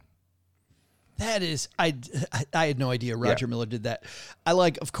good. That is, I had no idea Roger Miller did that. I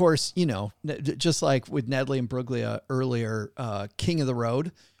like, of course, just like with Natalie and Bruglia earlier, King of the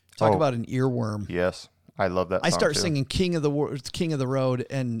Road. Talk about an earworm. Yes, I love that song. I start too. singing King of the Road,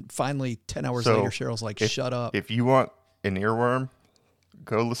 and finally 10 hours later, Cheryl's like, shut up. If you want an earworm,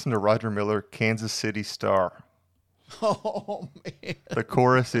 go listen to Roger Miller, Kansas City Star. Oh, man. The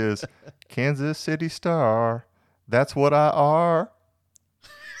chorus is, Kansas City Star, that's what I are.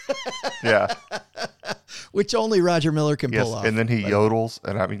 Yeah. Which only Roger Miller can pull off. And then he yodels,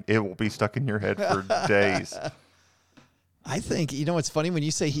 and I mean, it will be stuck in your head for days. I think, what's funny? When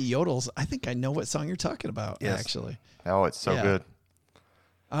you say he yodels, I think I know what song you're talking about, actually. Oh, it's so good.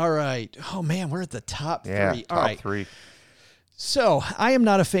 All right. Oh, man, we're at the top 3. Yeah, All right. top 3. So I am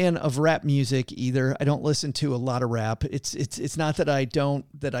not a fan of rap music either. I don't listen to a lot of rap. It's not that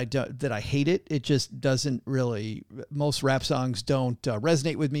I hate it. It just doesn't really. Most rap songs don't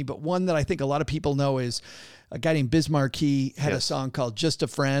resonate with me. But one that I think a lot of people know is a guy named Biz Markie had a song called "Just a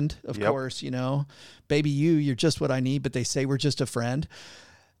Friend." Of course, "Baby you're just what I need," but they say we're just a friend.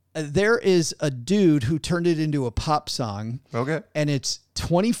 There is a dude who turned it into a pop song. Okay. And it's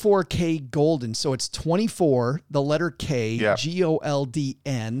 24K Golden. So it's 24, the letter K,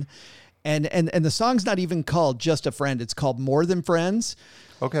 Goldn. And the song's not even called Just a Friend. It's called More Than Friends.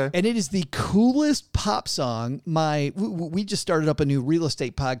 Okay. And it is the coolest pop song. We just started up a new real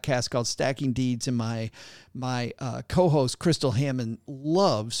estate podcast called Stacking Deeds, and my co-host Crystal Hammond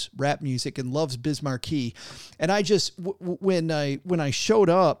loves rap music and loves Biz Markie. And I just when I showed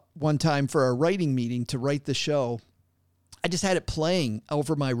up one time for a writing meeting to write the show, I just had it playing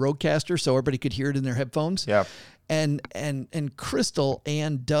over my Rodecaster so everybody could hear it in their headphones. Yeah. And Crystal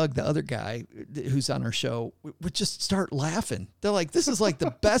and Doug, the other guy who's on our show, would just start laughing. They're like, this is like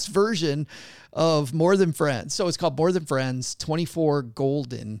the best version of More Than Friends. So it's called More Than Friends, 24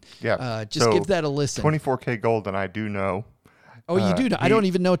 Golden. Yeah. Just give that a listen. 24K Golden, I do know. Oh, you do know? I don't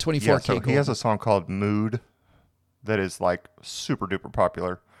even know 24K Golden. He has a song called Mood that is like super duper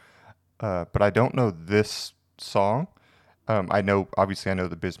popular. But I don't know this song. I know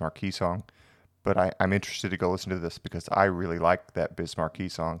the Biz Markie song. But I'm interested to go listen to this because I really like that Biz Markie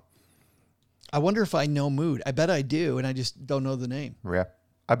song. I wonder if I know Mood. I bet I do, and I just don't know the name. Yeah,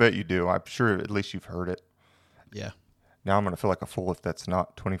 I bet you do. I'm sure at least you've heard it. Yeah. Now I'm going to feel like a fool if that's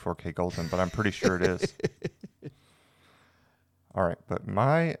not 24K Golden, but I'm pretty sure it is. All right, but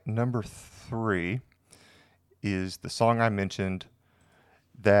my number 3 is the song I mentioned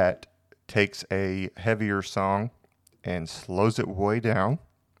that takes a heavier song and slows it way down.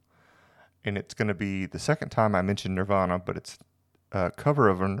 And it's going to be the second time I mentioned Nirvana, but it's a cover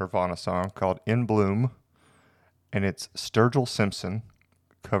of a Nirvana song called In Bloom. And it's Sturgill Simpson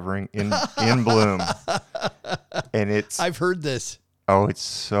covering In Bloom. And I've heard this. Oh, it's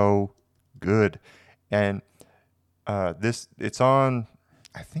so good. And I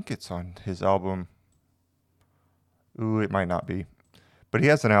think it's on his album. Ooh, it might not be. But he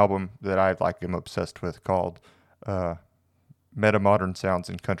has an album that I am obsessed with called Meta Modern Sounds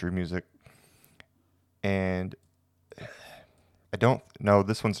in Country Music. And I don't know,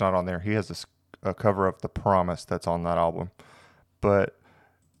 this one's not on there. He has a cover of The Promise that's on that album. But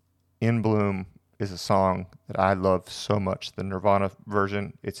In Bloom is a song that I love so much. The Nirvana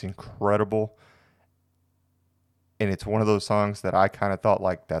version, it's incredible. And it's one of those songs that I kind of thought,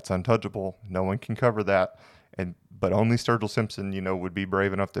 like, that's untouchable. No one can cover that. But only Sturgill Simpson, would be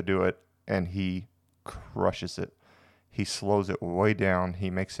brave enough to do it. And he crushes it. He slows it way down.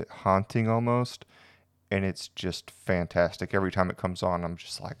 He makes it haunting almost. And it's just fantastic. Every time it comes on, I'm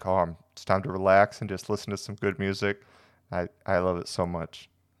just like, it's time to relax and just listen to some good music. I love it so much.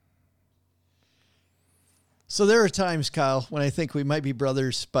 So there are times, Kyle, when I think we might be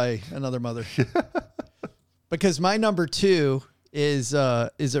brothers by another mother. Because my number 2 is a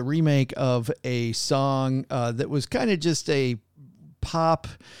remake of a song that was kind of just a pop,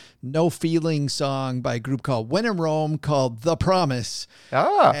 no feeling song by a group called When in Rome called The Promise.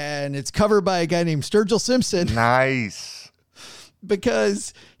 And it's covered by a guy named Sturgill Simpson. Nice.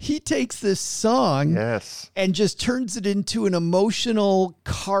 because he takes this song and just turns it into an emotional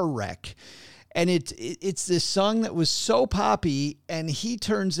car wreck. And it's this song that was so poppy, and he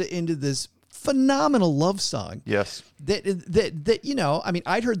turns it into this phenomenal love song. Yes. That you know, I mean,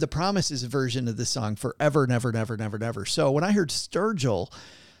 I'd heard the Promises version of this song forever, never. So when I heard Sturgill,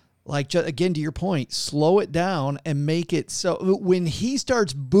 like, again, to your point, slow it down and make it so when he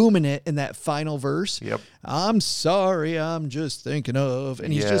starts booming it in that final verse, I'm sorry, I'm just thinking of,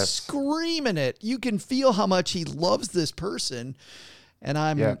 and he's just screaming it. You can feel how much he loves this person.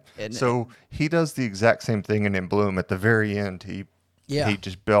 And so he does the exact same thing in Bloom at the very end. He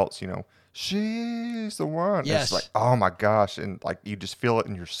just belts, you know, she's the one. Yes. It's like, oh my gosh. And like, you just feel it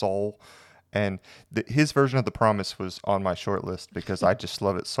in your soul. And his version of The Promise was on my short list because I just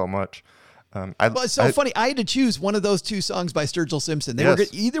love it so much. Well, it's so funny. I had to choose one of those two songs by Sturgill Simpson. They were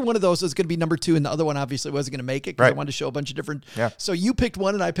either one of those was going to be number 2, and the other one obviously wasn't going to make it because I wanted to show a bunch of different. Yeah. So you picked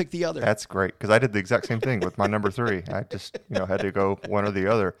one, and I picked the other. That's great because I did the exact same thing with my number 3. I just had to go one or the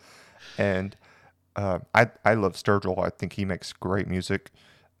other, and I love Sturgill. I think he makes great music.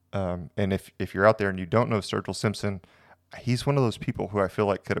 And if you're out there and you don't know Sturgill Simpson, he's one of those people who I feel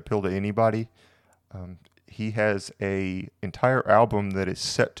like could appeal to anybody. He has a entire album that is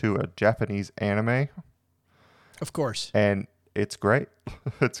set to a Japanese anime. Of course. And it's great.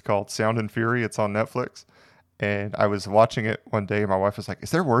 It's called Sound and Fury. It's on Netflix. And I was watching it one day and my wife was like,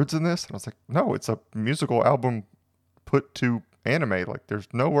 is there words in this? And I was like, no, it's a musical album put to anime. Like, there's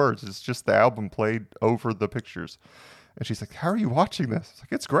no words. It's just the album played over the pictures. And she's like, how are you watching this? I was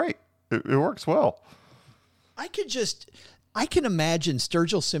like, it's great. It works well. I can imagine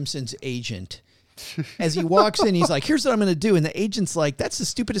Sturgill Simpson's agent as he walks in. He's like, here's what I'm going to do. And the agent's like, that's the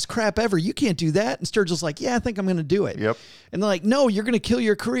stupidest crap ever. You can't do that. And Sturgill's like, yeah, I think I'm going to do it. Yep. And they're like, no, you're going to kill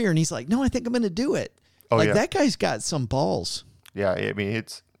your career. And he's like, no, I think I'm going to do it. Oh, like, that guy's got some balls. Yeah. I mean,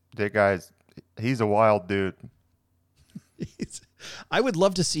 he's a wild dude. I would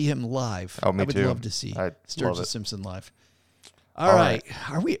love to see him live. Oh, me I would too. love to see Sturgill Simpson live. All right.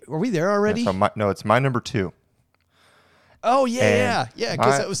 Are we there already? Yeah, so it's my number 2. Oh, yeah.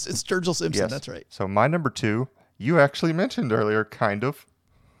 Because it's Sturgill Simpson. Yes. That's right. So my number 2, you actually mentioned earlier, kind of.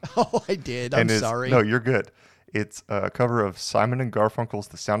 Oh, I did. I'm sorry. No, you're good. It's a cover of Simon and Garfunkel's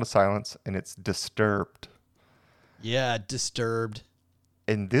The Sound of Silence, and it's Disturbed. Yeah, Disturbed.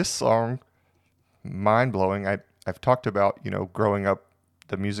 And this song, mind-blowing. I've talked about, growing up,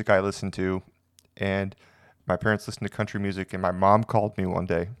 the music I listened to, and my parents listened to country music, and my mom called me one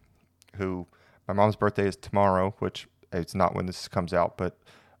day, my mom's birthday is tomorrow, which it's not when this comes out, but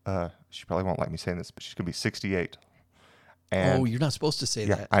she probably won't like me saying this, but she's going to be 68. And you're not supposed to say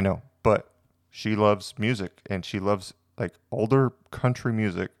that. I know, but she loves music, and she loves like older country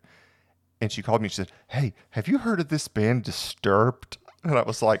music. And she called me and she said, hey, have you heard of this band Disturbed? And I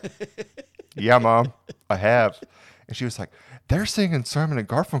was like, yeah, Mom, I have. And she was like, they're singing Simon and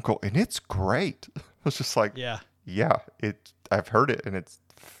Garfunkel, and it's great. I was just like, yeah, I've heard it, and it's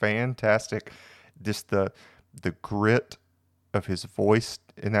fantastic. Just the grit of his voice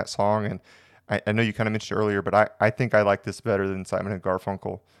in that song. And I know you kind of mentioned earlier, but I think I like this better than Simon and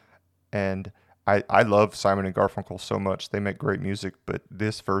Garfunkel. And I love Simon and Garfunkel so much. They make great music, but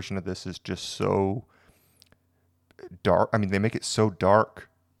this version of this is just so dark. I mean, they make it so dark,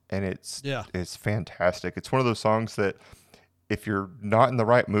 and it's fantastic. It's one of those songs that if you're not in the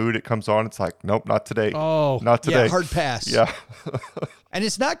right mood, it comes on. It's like, nope, not today. Oh, not today. Yeah, hard pass. Yeah. And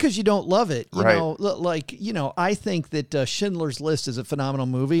it's not because you don't love it. You know, I think that Schindler's List is a phenomenal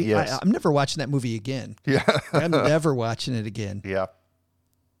movie. Yes. I'm never watching that movie again. Yeah. I'm never watching it again. Yeah.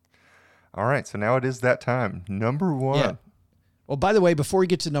 All right. So now it is that time. Number 1. Yeah. Well, by the way, before we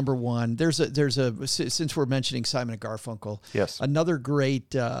get to number 1, there's a since we're mentioning Simon and Garfunkel, yes, another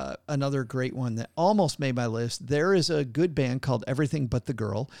great one that almost made my list. There is a good band called Everything But the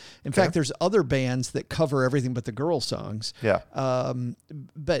Girl. In fact, there's other bands that cover Everything But the Girl songs. Yeah.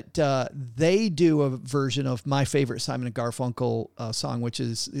 But they do a version of my favorite Simon and Garfunkel song, which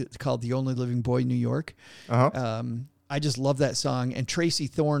is called "The Only Living Boy in New York." Uh-huh. I just love that song. And Tracy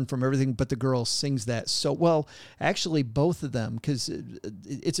Thorn from Everything But the Girl sings that so well. Actually, both of them, because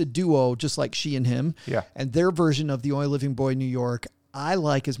it's a duo, just like she and him. Yeah. And their version of The Only Living Boy in New York, I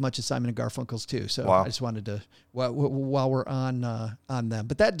like as much as Simon and Garfunkel's too. So I just wanted to, while we're on them.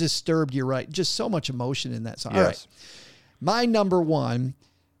 But that Disturbed, you're right. Just so much emotion in that song. Yes. All right. My number 1,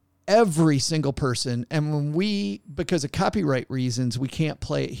 every single person, and when because of copyright reasons, we can't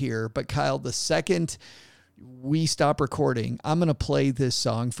play it here. But Kyle, the second we stop recording, I'm going to play this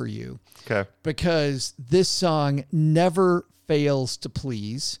song for you. Okay. Because this song never fails to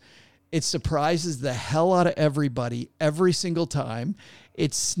please. It surprises the hell out of everybody every single time.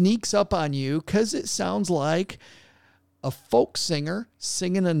 It sneaks up on you because it sounds like a folk singer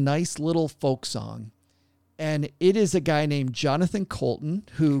singing a nice little folk song. And it is a guy named Jonathan Colton,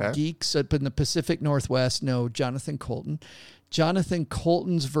 who geeks up in the Pacific Northwest know Jonathan Colton. Jonathan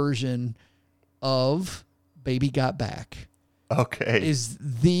Colton's version of Baby Got Back. Okay. Is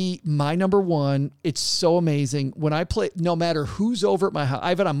my number one. It's so amazing. When I play, no matter who's over at my house, I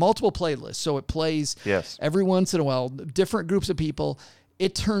have it on multiple playlists. So it plays every once in a while, different groups of people.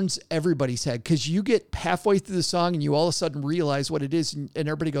 It turns everybody's head because you get halfway through the song and you all of a sudden realize what it is. And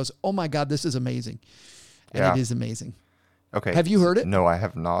everybody goes, oh my God, this is amazing. And it is amazing. Okay. Have you heard it? No, I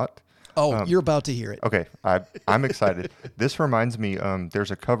have not. Oh, you're about to hear it. Okay. I'm excited. This reminds me,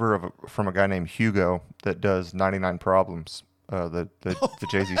 there's a cover from a guy named Hugo that does 99 Problems. The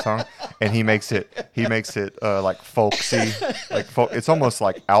Jay-Z song, and he makes it like folksy, like it's almost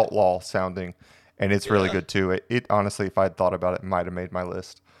like outlaw sounding, and it's really good too. It honestly, if I'd thought about it, might have made my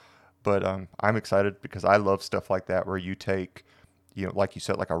list. But I'm excited because I love stuff like that where you take, like you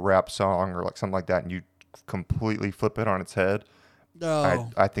said, like a rap song or like something like that, and you completely flip it on its head. No.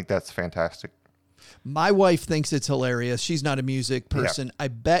 I think that's fantastic. My wife thinks it's hilarious. She's not a music person. Yeah. I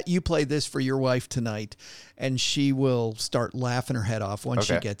bet you play this for your wife tonight, and she will start laughing her head off once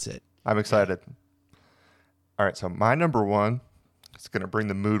she gets it. I'm excited. Yeah. All right, so my number one, it's going to bring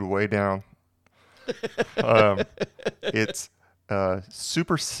the mood way down. It's a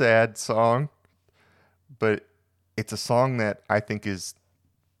super sad song, but it's a song that I think is,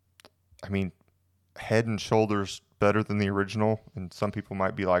 head and shoulders better than the original, and some people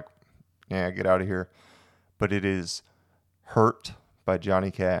might be like, yeah, get out of here. But it is Hurt by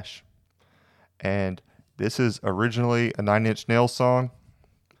Johnny Cash. And this is originally a Nine Inch Nails song.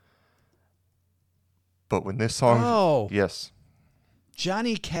 But when this song... Oh. Yes.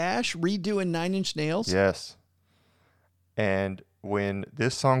 Johnny Cash redoing Nine Inch Nails? Yes. And when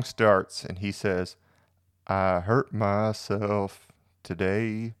this song starts and he says, I hurt myself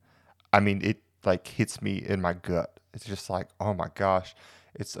today, it like hits me in my gut. It's just like, oh my gosh.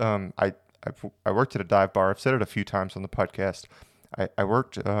 It's I worked at a dive bar. I've said it a few times on the podcast. I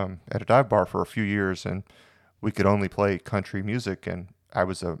worked at a dive bar for a few years, and we could only play country music. And I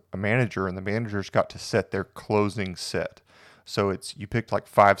was a manager, and the managers got to set their closing set. So you picked like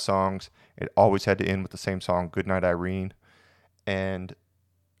 5 songs. It always had to end with the same song, Goodnight Irene. And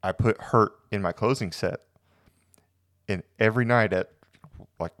I put Hurt in my closing set. And every night at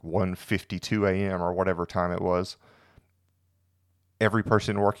like 1:52 a.m. or whatever time it was, every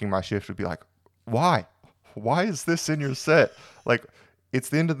person working my shift would be like, why? Why is this in your set? Like, it's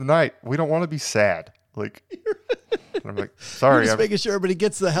the end of the night. We don't want to be sad. Like, I'm like, sorry. You're just making sure everybody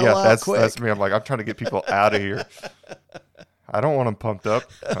gets the hell out quick. That's me. I'm like, I'm trying to get people out of here. I don't want them pumped up.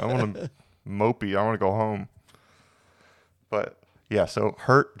 I want them mopey. I want to go home. But yeah, so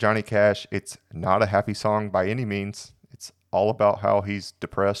Hurt, Johnny Cash. It's not a happy song by any means. It's all about how he's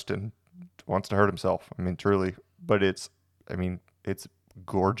depressed and wants to hurt himself. Truly. But it's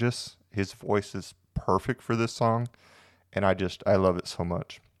gorgeous. His voice is perfect for this song, and I love it so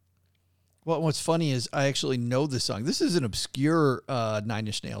much. Well, what's funny is I actually know this song. This is an obscure Nine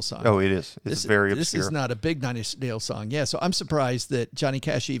Inch Nails song. Oh, it is. It's very obscure. This is not a big Nine Inch Nails song. Yeah, so I'm surprised that Johnny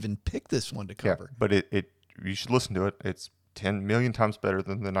Cash even picked this one to cover. Yeah, but you should listen to it. It's 10 million times better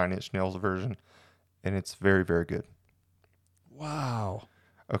than the Nine Inch Nails version, and it's very, very good. Wow.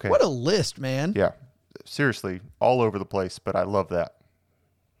 Okay. What a list, man. Yeah. Seriously, all over the place, but I love that.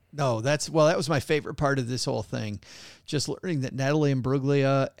 No, that was my favorite part of this whole thing. Just learning that Natalie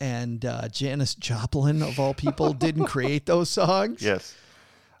Imbruglia and Janis Joplin, of all people, didn't create those songs. Yes.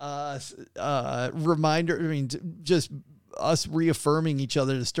 Reminder, just us reaffirming each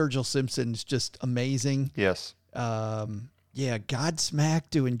other to Sturgill Simpson's just amazing. Yes. Yeah, Godsmack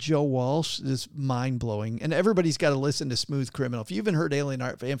doing Joe Walsh is mind-blowing. And everybody's got to listen to Smooth Criminal. If you haven't heard Alien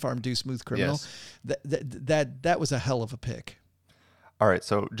Art Fan Farm do Smooth Criminal, that was a hell of a pick. All right,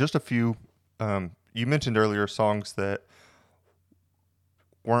 so just a few. You mentioned earlier songs that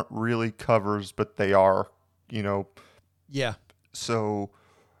weren't really covers, but they are, Yeah. So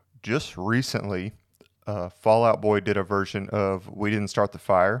just recently, Fall Out Boy did a version of We Didn't Start the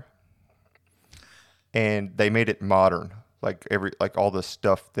Fire, and they made it modern. Like all the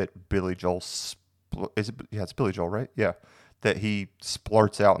stuff that Billy Joel it's Billy Joel, right? Yeah. That he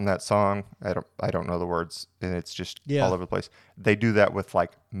splurts out in that song. I don't know the words, and it's just all over the place. They do that with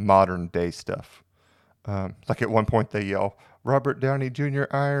like modern day stuff. Like at one point they yell, Robert Downey Jr.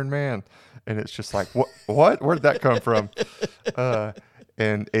 Iron Man, and it's just like, what? Where did that come from?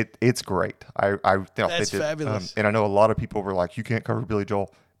 And it's great. I That's fabulous. And I know a lot of people were like, you can't cover Billy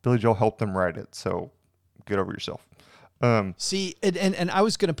Joel. Billy Joel helped them write it, so get over yourself. See, and I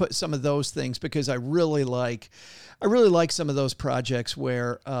was going to put some of those things because I really like some of those projects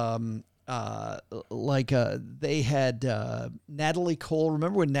where, they had Natalie Cole.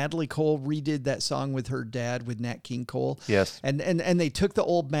 Remember when Natalie Cole redid that song with her dad with Nat King Cole? Yes. And they took the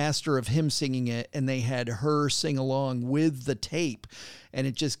old master of him singing it, and they had her sing along with the tape, and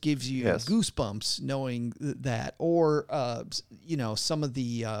it just gives you goosebumps knowing that. Or some of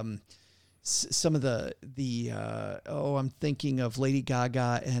the. I'm thinking of Lady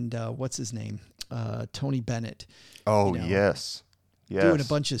Gaga and what's his name? Tony Bennett. Oh, yes. Doing a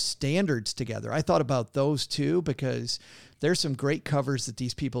bunch of standards together. I thought about those too, because there's some great covers that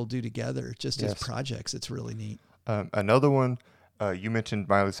these people do together just as projects. It's really neat. Another one, you mentioned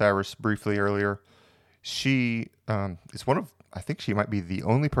Miley Cyrus briefly earlier. She is I think she might be the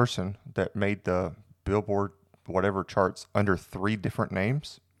only person that made the Billboard whatever charts under 3 different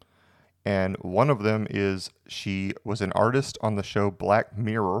names. And one of them is she was an artist on the show Black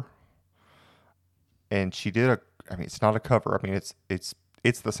Mirror, and she did it's not a cover. I mean, it's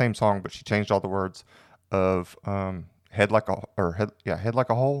the same song, but she changed all the words of Head Like a Hole. Is that Head Like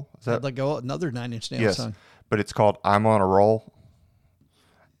a Hole, another 9 Inch Nails song? But it's called I'm on a Roll,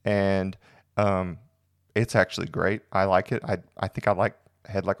 and it's actually great. I like it. I think I like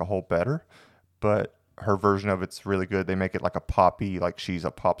Head Like a Hole better, but her version of it's really good. They make it like a poppy, like she's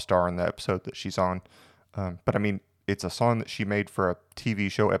a pop star in the episode that she's on. But I mean, it's a song that she made for a TV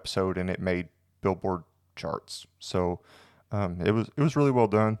show episode, and it made Billboard charts. So it was really well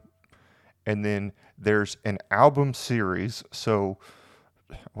done. And then there's an album series. So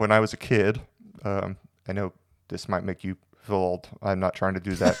when I was a kid, I know this might make you feel old. I'm not trying to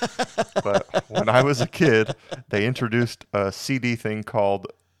do that. But when I was a kid, they introduced a CD thing called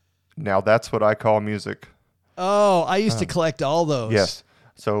Now That's What I Call Music. Oh, I used to collect all those. Yes.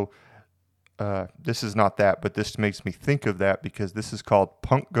 So this is not that, but this makes me think of that because this is called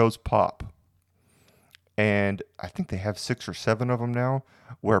Punk Goes Pop. And I think they have 6 or 7 of them now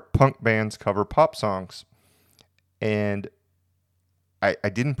where punk bands cover pop songs. And I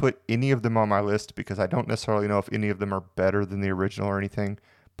didn't put any of them on my list because I don't necessarily know if any of them are better than the original or anything.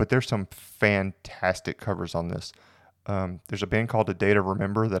 But there's some fantastic covers on this. There's a band called A Day to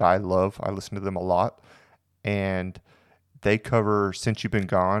Remember that I love. I listen to them a lot. And they cover Since You've Been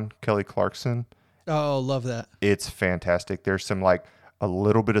Gone, Kelly Clarkson. Oh, love that. It's fantastic. There's some like a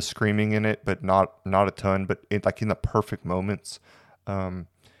little bit of screaming in it, but not a ton, but like in the perfect moments. I'm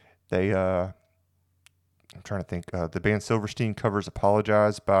trying to think. The band Silverstein covers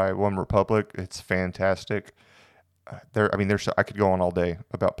Apologize by One Republic. It's fantastic. I could go on all day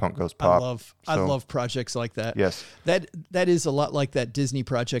about Punk Goes Pop. I love projects like that. Yes. That is a lot like that Disney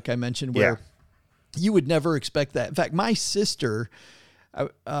project I mentioned where you would never expect that. In fact, my sister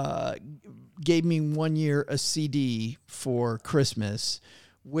gave me one year a CD for Christmas,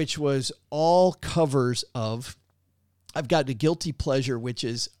 which was all covers of. I've got a guilty pleasure, which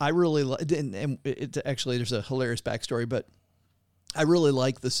is I really like, and it actually there's a hilarious backstory, but I really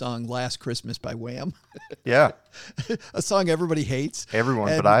like the song "Last Christmas" by Wham. Yeah, a song everybody hates.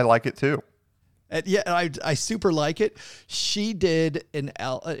 But I like it too. And I super like it. She did an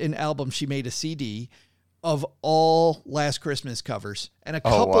album. She made a CD of all Last Christmas covers, and a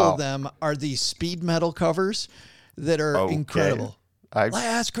couple of them are these speed metal covers that are incredible.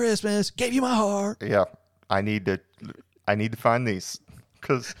 Last Christmas, gave you my heart. Yeah, I need to find these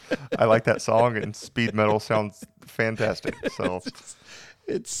because I like that song, and speed metal sounds fantastic. So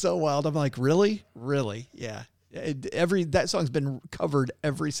it's so wild. I'm like, really, yeah. That song's been covered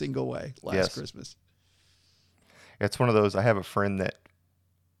every single way. Last Christmas. It's one of those. I have a friend that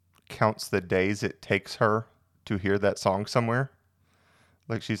counts the days it takes her to hear that song somewhere.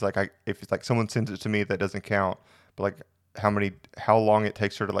 Like she's like, if it's like someone sends it to me, that doesn't count. But like how long it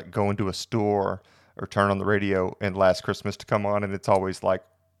takes her to like go into a store or turn on the radio and Last Christmas to come on, and it's always like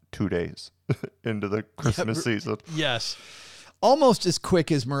 2 days into the Christmas season. Yes. Almost as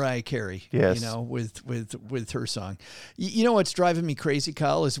quick as Mariah Carey, yes. with her song. You know what's driving me crazy,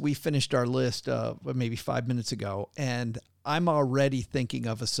 Kyle, is we finished our list maybe 5 minutes ago, and I'm already thinking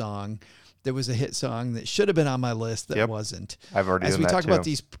of a song that was a hit song that should have been on my list that wasn't. I've already done that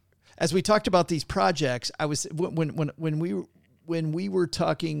too. As we talked about these projects, I was when we were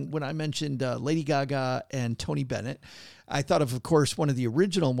talking, when I mentioned Lady Gaga and Tony Bennett, I thought of course, one of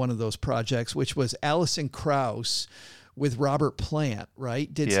those projects, which was Alison Krauss with Robert Plant,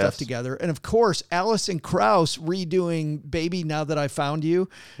 right? Did stuff together. And of course, Alison Krauss redoing Baby Now That I Found You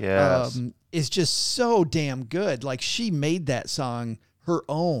is just so damn good. Like she made that song her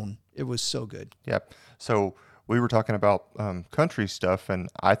own. It was so good. Yep. So we were talking about country stuff, and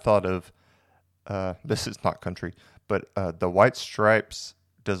I thought of this is not country, but the White Stripes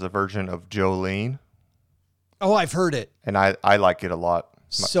does a version of Jolene. Oh, I've heard it. And I like it a lot.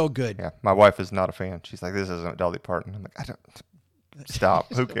 So good. Yeah, my wife is not a fan. She's like, this isn't Dolly Parton. I'm like, I don't.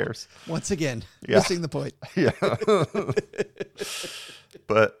 Stop. Who cares? Once again, missing the point. Yeah.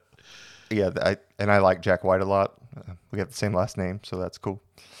 But yeah, I like Jack White a lot. We got the same last name, so that's cool.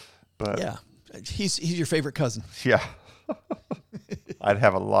 But yeah, he's your favorite cousin. Yeah. I'd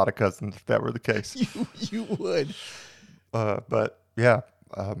have a lot of cousins if that were the case. You would. But yeah,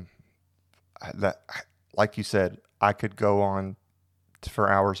 like you said, I could go on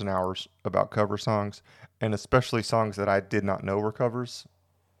for hours and hours about cover songs, and especially songs that I did not know were covers.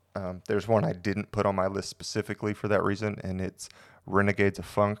 There's one I didn't put on my list specifically for that reason, and it's Renegades of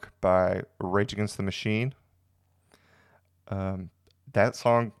Funk by Rage Against the Machine. That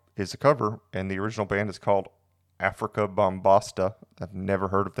song is a cover, and the original band is called Africa Bombasta. I've never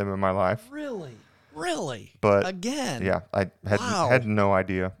heard of them in my life. Really? But again, yeah, I had no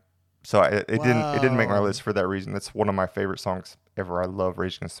idea. So it didn't make my list for that reason. It's one of my favorite songs ever. I love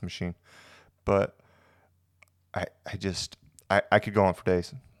Rage Against the Machine, but I could go on for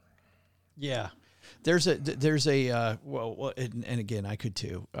days. Yeah. There's a well, and again, I could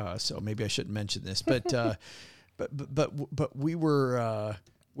too. So maybe I shouldn't mention this, but but we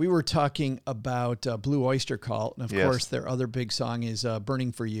were talking about Blue Oyster Cult, and of course their other big song is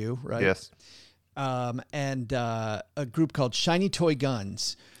 "Burning for You," right? Yes. And a group called Shiny Toy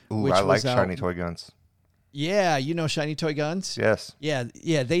Guns. Ooh, I like Shiny Toy Guns. Yeah, you know Shiny Toy Guns? Yes. Yeah,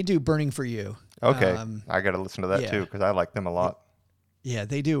 they do "Burning for You." Okay, I got to listen to that too because I like them a lot. Yeah,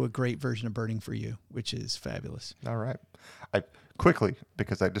 they do a great version of "Burning for You," which is fabulous. All right. Quickly,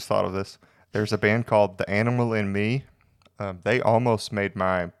 because I just thought of this, there's a band called The Animal in Me. They almost made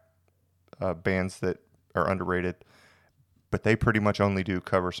my bands that are underrated, but they pretty much only do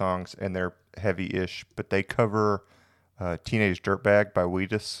cover songs, and they're heavy-ish. But they cover Teenage Dirtbag by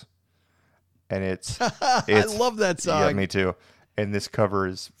Wheatus, and it's I love that song. Yeah, me too. And this cover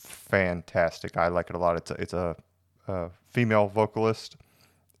is fantastic. I like it a lot. It's a female vocalist,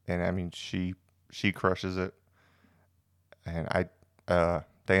 and I mean she crushes it. And The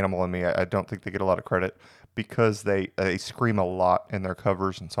Animal in Me, I don't think they get a lot of credit because they scream a lot in their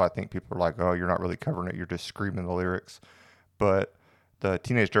covers, and so I think people are like, oh, you're not really covering it, you're just screaming the lyrics. But the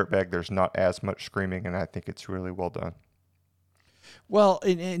Teenage Dirtbag, there's not as much screaming, and I think it's really well done. Well,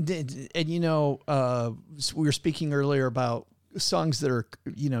 and you know, we were speaking earlier about songs that are,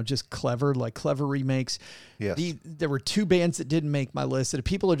 you know, just clever, like clever remakes. Yes. There were two bands that didn't make my list that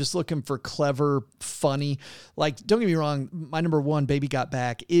people are just looking for clever, funny. Like, don't get me wrong, my number one, Baby Got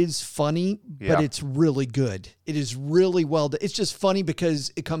Back, is funny, but it's really good. It is really well done. It's just funny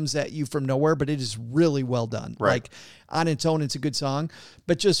because it comes at you from nowhere, but it is really well done. Right. Like, on its own, it's a good song,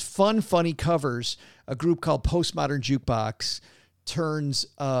 but just fun, funny covers. A group called Postmodern Jukebox turns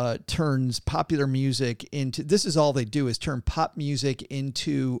popular music into, this is all they do is turn pop music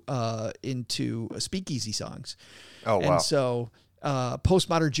into speakeasy songs. Oh, wow. And so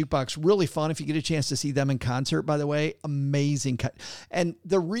Postmodern Jukebox, really fun. If you get a chance to see them in concert, by the way, amazing. And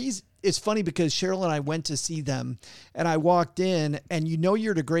the reason, it's funny because Cheryl and I went to see them, and I walked in, and you know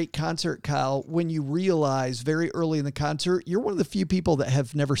you're at a great concert, Kyle, when you realize very early in the concert, you're one of the few people that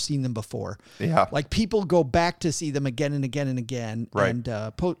have never seen them before. Yeah. Like, people go back to see them again and again and again. Right.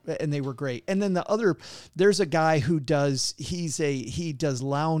 And they were great. And then there's a guy who does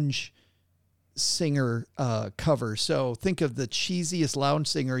lounge singer covers. So think of the cheesiest lounge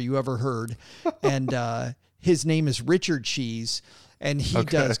singer you ever heard. And his name is Richard Cheese. And he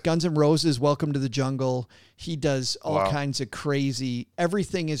does Guns N' Roses, Welcome to the Jungle. He does all kinds of crazy,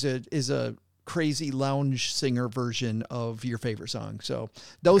 everything is a crazy lounge singer version of your favorite song. So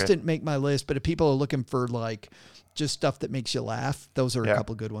those didn't make my list, but if people are looking for like just stuff that makes you laugh, those are a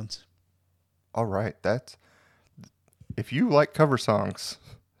couple good ones. All right. If you like cover songs,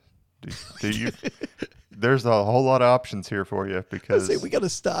 do you? There's a whole lot of options here for you because we got to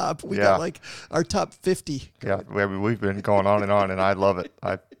stop. We got like our top 50. Yeah, we've been going on, and I love it.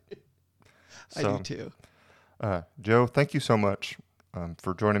 I do too. Joe, thank you so much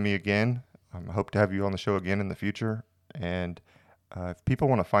for joining me again. I hope to have you on the show again in the future. And if people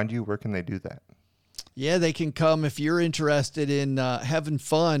want to find you, where can they do that? Yeah, they can come if you're interested in having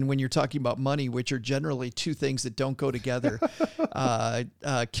fun when you're talking about money, which are generally two things that don't go together.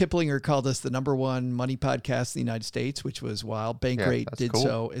 Kiplinger called us the #1 money podcast in the United States, which was wild. Bankrate did cool.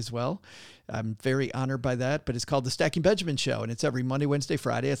 So as well. I'm very honored by that, but it's called the Stacking Benjamin Show, and it's every Monday, Wednesday,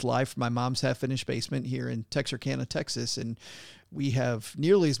 Friday. It's live from my mom's half-finished basement here in Texarkana, Texas, and we have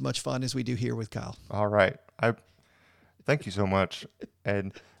nearly as much fun as we do here with Kyle. All right. Thank you so much.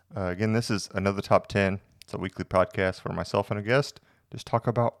 And again, this is another Top 10. It's a weekly podcast where myself and a guest just talk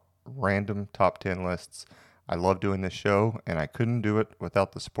about random top 10 lists. I love doing this show, and I couldn't do it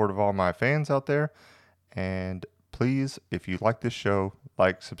without the support of all my fans out there. And please, if you like this show,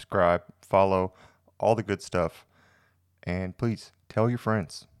 like, subscribe, follow, all the good stuff. And please tell your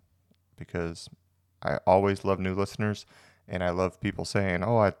friends, because I always love new listeners, and I love people saying,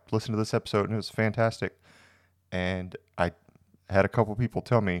 oh, I listened to this episode and it was fantastic. And I had a couple people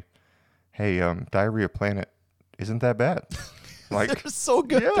tell me, hey, Diarrhea Planet isn't that bad. Like, they're so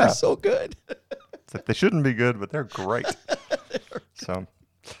good. Yeah. They're so good. It's like they shouldn't be good, but they're great. So,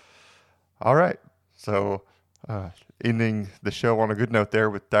 all right. So, ending the show on a good note there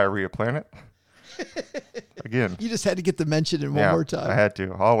with Diarrhea Planet. Again. You just had to get the mention in one more time. I had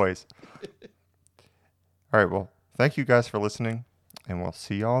to, always. All right. Well, thank you guys for listening, and we'll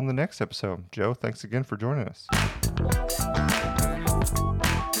see y'all in the next episode. Joe, thanks again for joining us.